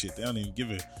baseball. Shit, they don't even give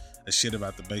a shit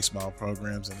about the baseball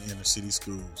programs in the inner city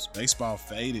schools. Baseball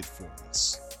faded for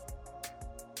us.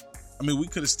 I mean, we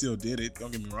could have still did it.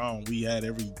 Don't get me wrong. We had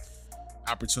every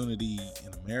opportunity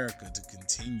in America to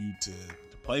continue to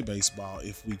play baseball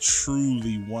if we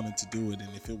truly wanted to do it and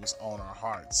if it was on our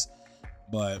hearts.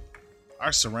 But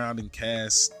our surrounding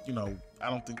cast, you know, I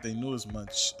don't think they knew as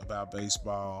much about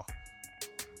baseball,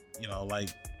 you know, like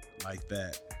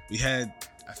that.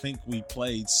 I think we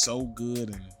played so good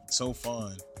and so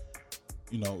fun,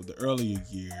 you know, the earlier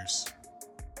years.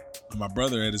 My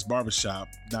brother at his barbershop,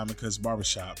 Diamond Cuts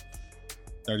Barbershop,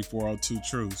 3402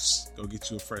 Truce, go get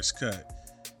you a fresh cut.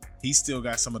 He still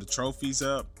got some of the trophies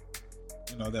up,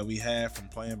 you know, that we had from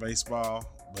playing baseball,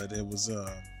 but it was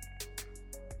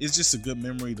it's just a good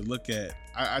memory to look at.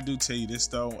 I do tell you this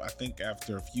though, I think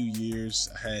after a few years,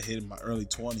 I had hit in my early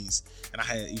 20s, and I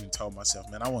had even told myself,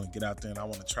 man, I want to get out there and I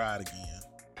want to try it again.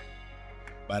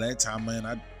 By that time, man,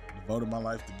 I devoted my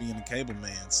life to being a cable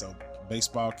man. So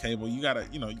baseball cable, you gotta,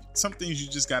 you know, some things you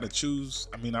just gotta choose.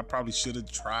 I mean, I probably should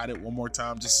have tried it one more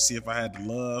time just to see if I had the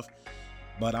love,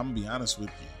 but I'm gonna be honest with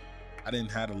you, I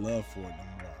didn't have the love for it no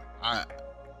more.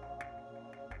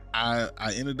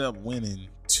 I ended up winning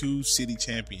 2 city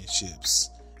championships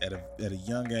at a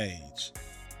young age.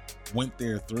 Went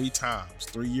there 3 times,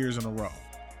 3 years in a row.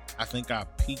 I think I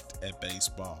peaked at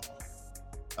baseball,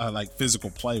 like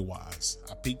physical play wise.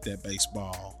 I peaked at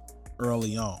baseball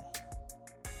early on,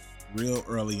 real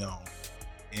early on.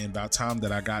 And by the time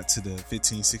that I got to the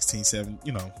 15, 16, 17,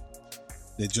 you know,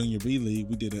 the junior B league,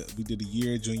 we did a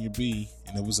year junior B,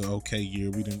 and it was an okay year.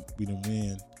 We didn't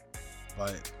win,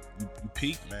 but you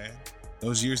peaked, man.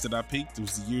 Those years that I peaked, it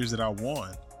was the years that I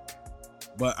won.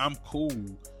 But I'm cool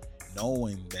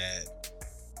knowing that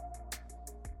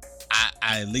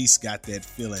I at least got that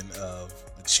feeling of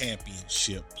a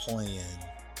championship playing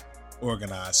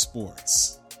organized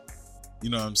sports.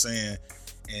 You know what I'm saying?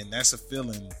 And that's a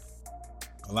feeling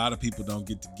a lot of people don't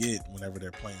get to get whenever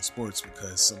they're playing sports,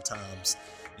 because sometimes,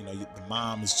 you know, the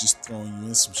mom is just throwing you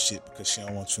in some shit because she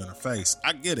don't want you in her face.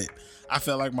 I get it. I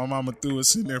felt like my mama threw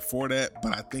us in there for that,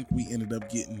 but I think we ended up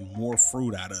getting more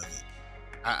fruit out of it.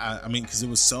 I mean, because there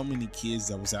was so many kids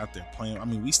that was out there playing. I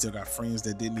mean, we still got friends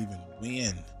that didn't even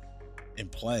win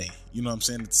and play. You know what I'm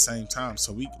saying? At the same time.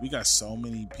 So we got so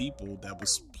many people that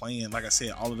was playing. Like I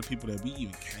said, all of the people that we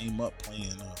even came up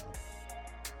playing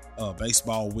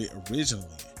baseball with originally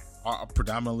are a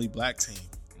predominantly black team.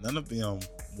 None of them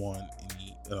won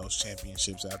any of those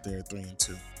championships out there at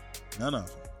 3-2. None of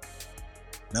them.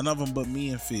 None of them but me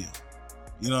and Phil.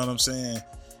 You know what I'm saying?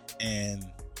 And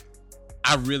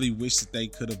I really wish that they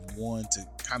could have won to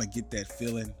kind of get that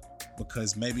feeling,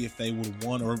 because maybe if they would have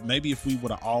won, or maybe if we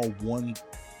would have all won,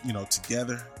 you know,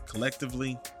 together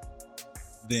collectively,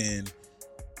 then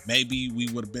maybe we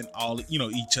would have been all, you know,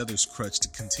 each other's crutch to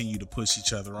continue to push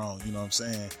each other on. You know what I'm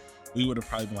saying? We would have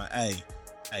probably been like, hey,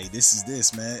 this is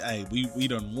this, man. Hey, we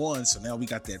done won, so now we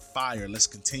got that fire. Let's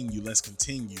continue.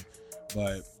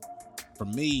 But for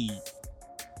me,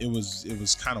 it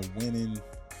was kind of winning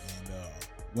and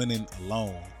winning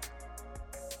alone,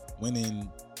 winning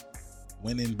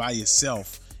by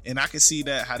yourself. And I can see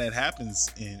that how that happens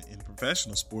in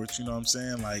professional sports. You know what I'm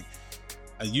saying? Like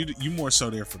you more so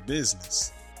there for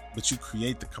business, but you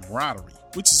create the camaraderie,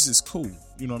 which is just cool.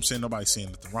 You know what I'm saying? Nobody's saying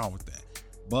nothing wrong with that,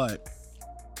 but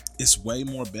it's way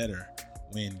more better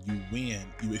when you win.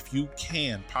 If you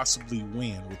can possibly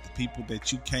win with the people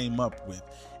that you came up with.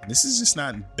 And this is just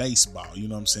not in baseball, you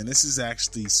know what I'm saying? This is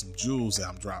actually some jewels that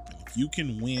I'm dropping. If you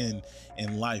can win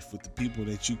in life with the people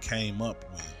that you came up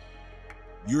with,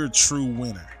 you're a true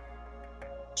winner.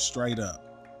 Straight up.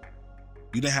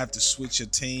 You didn't have to switch your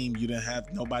team. You didn't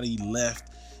have nobody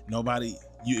left. Nobody,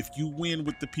 if you win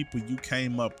with the people you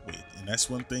came up with, and that's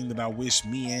one thing that I wish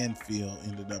me and Phil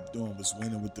ended up doing, was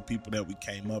winning with the people that we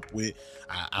came up with.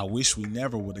 I wish we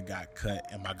never would have got cut.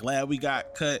 Am I glad we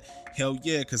got cut? Hell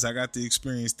yeah, because I got to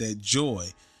experience that joy.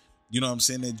 You know what I'm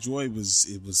saying? That joy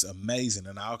was amazing,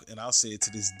 and I'll say it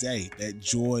to this day. That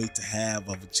joy to have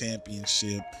of a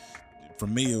championship. For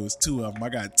me, it was two of them. I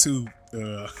got two.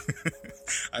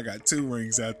 I got 2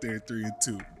 rings out there, 3 and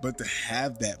 2. But to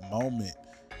have that moment,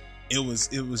 it was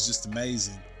just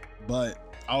amazing.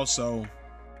 But also,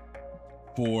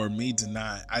 for me to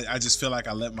not, I just feel like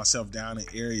I let myself down in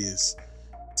areas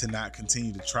to not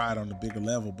continue to try it on the bigger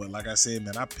level. But like I said,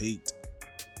 man, I peaked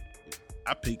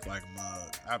like a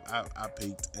mug. I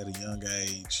peaked at a young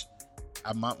age.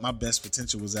 My best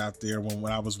potential was out there when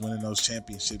I was winning those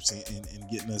championships and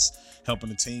getting us, helping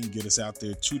the team get us out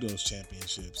there to those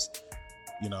championships.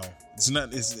 You know,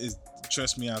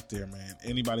 trust me out there, man.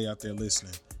 Anybody out there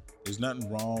listening, there's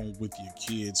nothing wrong with your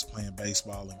kids playing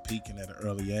baseball and peaking at an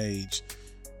early age.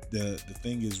 The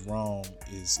thing is wrong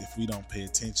is if we don't pay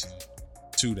attention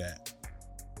to that.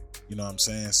 You know what I'm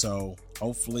saying? So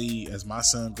hopefully as my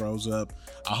son grows up,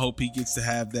 I hope he gets to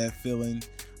have that feeling.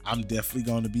 I'm definitely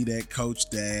going to be that coach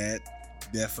dad.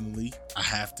 Definitely. I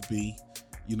have to be.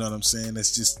 You know what I'm saying?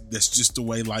 That's just the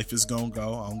way life is going to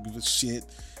go. I don't give a shit.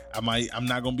 I'm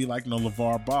not going to be like no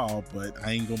LeVar Ball, but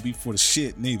I ain't going to be for the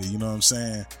shit neither. You know what I'm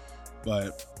saying?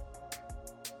 But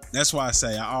that's why I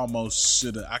say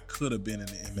I could have been in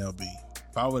the MLB.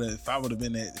 If I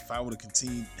would have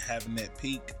continued having that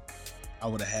peak, I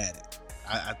would have had it.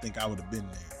 I think I would have been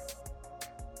there.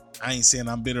 I ain't saying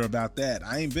I'm bitter about that.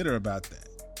 I ain't bitter about that.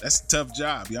 That's a tough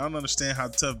job. Y'all don't understand how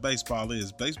tough baseball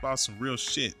is. Baseball is some real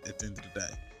shit at the end of the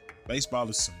day. Baseball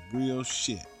is some real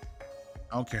shit.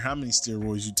 I don't care how many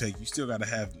steroids you take. You still got to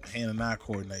have hand and eye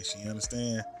coordination. You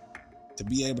understand? To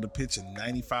be able to pitch a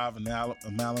 95 mile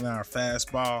an hour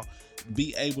fastball,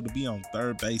 be able to be on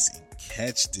third base and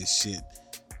catch this shit.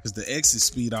 Because the exit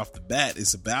speed off the bat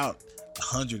is about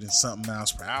 100 and something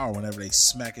miles per hour whenever they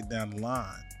smack it down the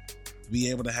line. To be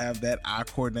able to have that eye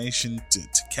coordination to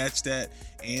catch that,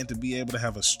 and to be able to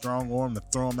have a strong arm to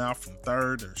throw them out from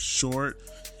third or short,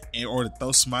 or to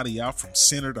throw somebody out from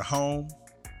center to home.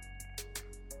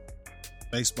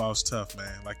 Baseball's tough,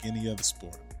 man, like any other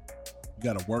sport. You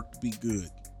got to work to be good.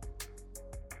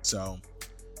 So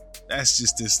that's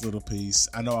just this little piece.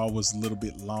 I know I was a little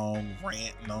bit long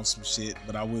ranting on some shit,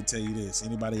 but I will tell you this.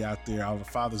 Anybody out there, all the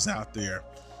fathers out there,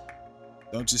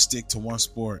 don't just stick to one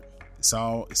sport. It's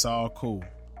all cool.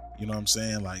 You know what I'm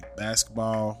saying? Like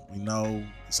basketball, we know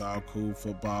it's all cool.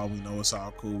 Football, we know it's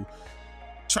all cool.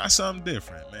 Try something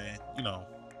different, man. You know,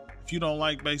 if you don't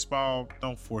like baseball,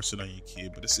 don't force it on your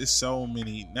kid. But it's so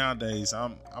many nowadays.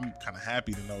 I'm kind of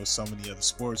happy to know it's so many other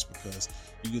sports, because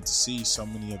you get to see so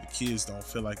many other kids don't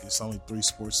feel like it's only 3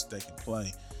 sports that they can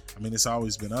play. I mean, it's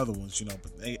always been other ones, you know,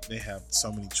 but they have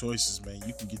so many choices, man.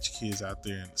 You can get your kids out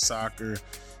there in the soccer.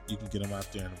 You can get them out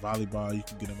there in the volleyball. You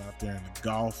can get them out there in the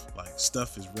golf. Like,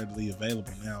 stuff is readily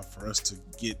available now for us to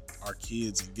get our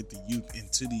kids and get the youth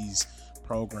into these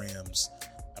programs.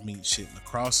 I mean, shit,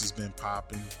 lacrosse has been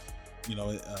popping. You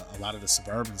know, a lot of the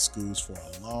suburban schools for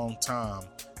a long time.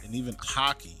 And even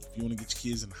hockey. If you want to get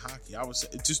your kids in hockey, I would say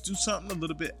just do something a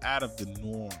little bit out of the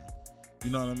norm. You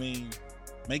know what I mean?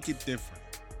 Make it different.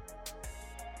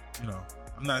 You know,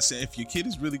 I'm not saying if your kid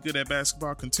is really good at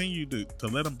basketball, continue to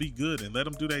let them be good and let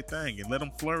them do their thing and let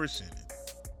them flourish in it.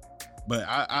 But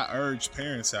I urge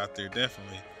parents out there,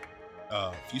 definitely,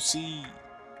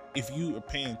 if you are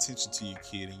paying attention to your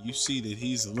kid and you see that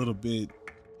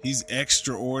he's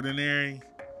extraordinary,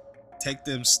 take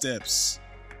them steps.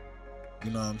 You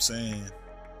know what I'm saying?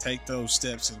 Take those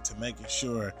steps into making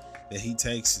sure that he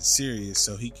takes it serious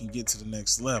so he can get to the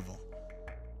next level.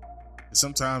 And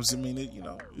sometimes, I mean,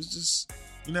 it's just,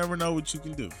 you never know what you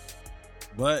can do.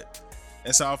 But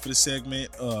that's all for the segment.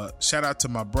 Shout out to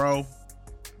my bro,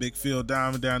 Big Phil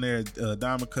Diamond, down there at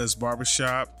Diamond Cuts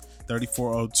Barbershop,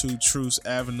 3402 Truce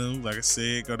Avenue. Like I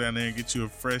said, go down there and get you a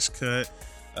fresh cut.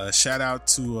 Shout out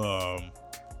to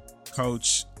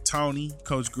Coach Tony,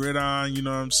 Coach Gridiron, you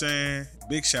know what I'm saying?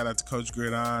 Big shout out to Coach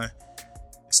Gridiron.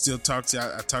 I talked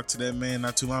to that man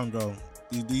not too long ago.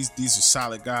 These are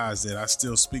solid guys that I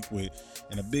still speak with.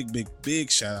 And a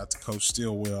big shout out to Coach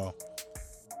Stillwell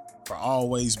for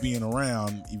always being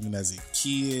around, even as a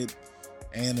kid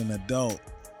and an adult,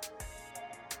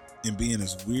 and being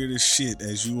as weird as shit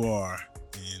as you are.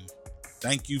 And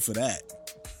thank you for that.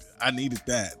 I needed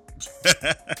that.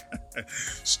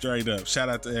 Straight up. Shout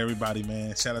out to everybody,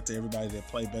 man. Shout out to everybody that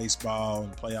play baseball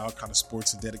and play all kind of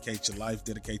sports and dedicate your life,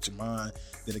 dedicate your mind,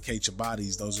 dedicate your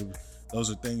bodies. Those are those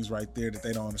are things right there that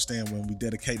they don't understand. When we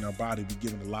dedicating our body, we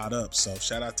giving a lot up. So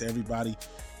shout out to everybody.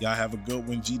 Y'all have a good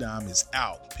one. G-Dime is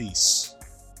out. Peace.